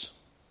hearts.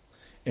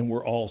 And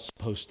we're all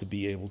supposed to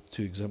be able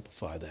to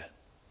exemplify that.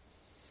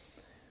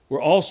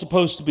 We're all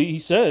supposed to be, He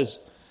says,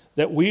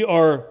 that we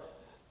are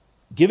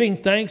giving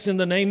thanks in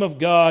the name of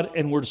God,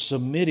 and we're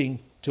submitting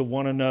to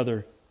one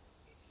another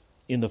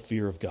in the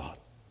fear of God.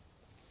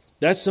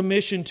 That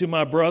submission to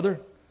my brother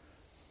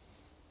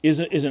is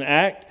an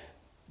act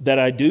that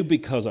I do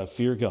because I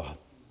fear God.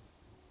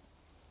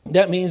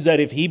 That means that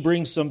if he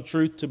brings some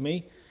truth to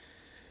me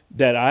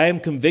that I am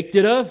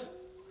convicted of,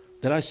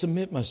 that I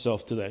submit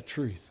myself to that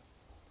truth.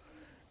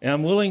 And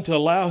I'm willing to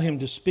allow him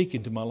to speak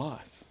into my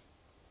life.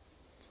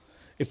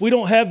 If we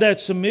don't have that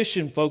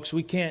submission, folks,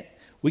 we can't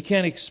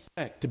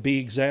expect to be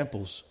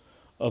examples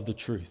of the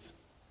truth.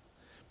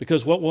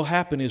 Because what will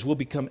happen is we'll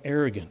become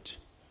arrogant.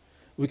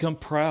 We'll become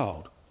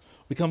proud.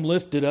 We become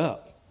lifted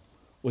up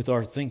with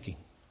our thinking.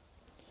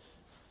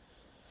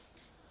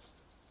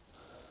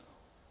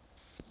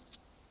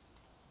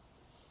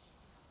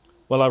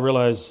 Well, I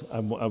realize I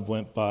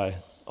went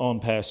on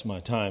past my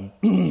time.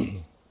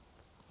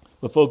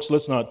 But folks,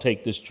 let's not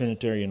take this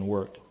Trinitarian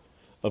work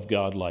of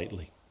God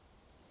lightly.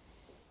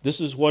 This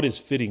is what is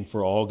fitting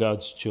for all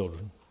God's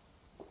children.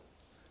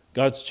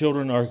 God's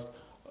children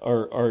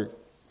are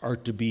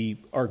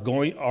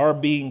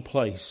being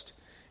placed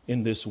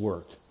in this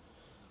work.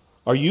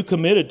 Are you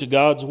committed to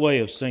God's way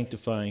of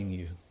sanctifying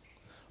you?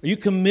 Are you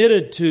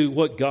committed to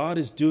what God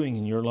is doing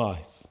in your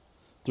life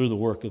through the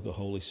work of the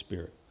Holy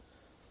Spirit?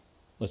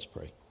 Let's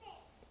pray.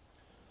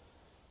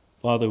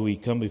 Father, we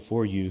come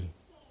before you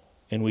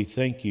and we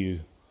thank you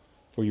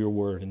for your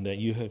word and that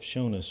you have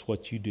shown us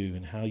what you do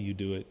and how you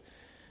do it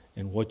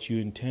and what you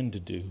intend to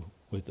do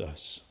with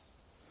us.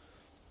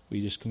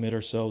 We just commit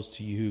ourselves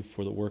to you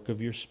for the work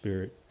of your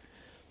Spirit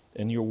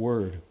and your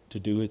word to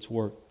do its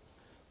work.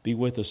 Be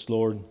with us,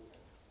 Lord.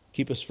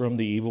 Keep us from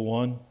the evil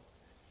one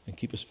and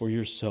keep us for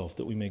yourself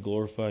that we may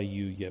glorify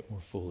you yet more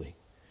fully.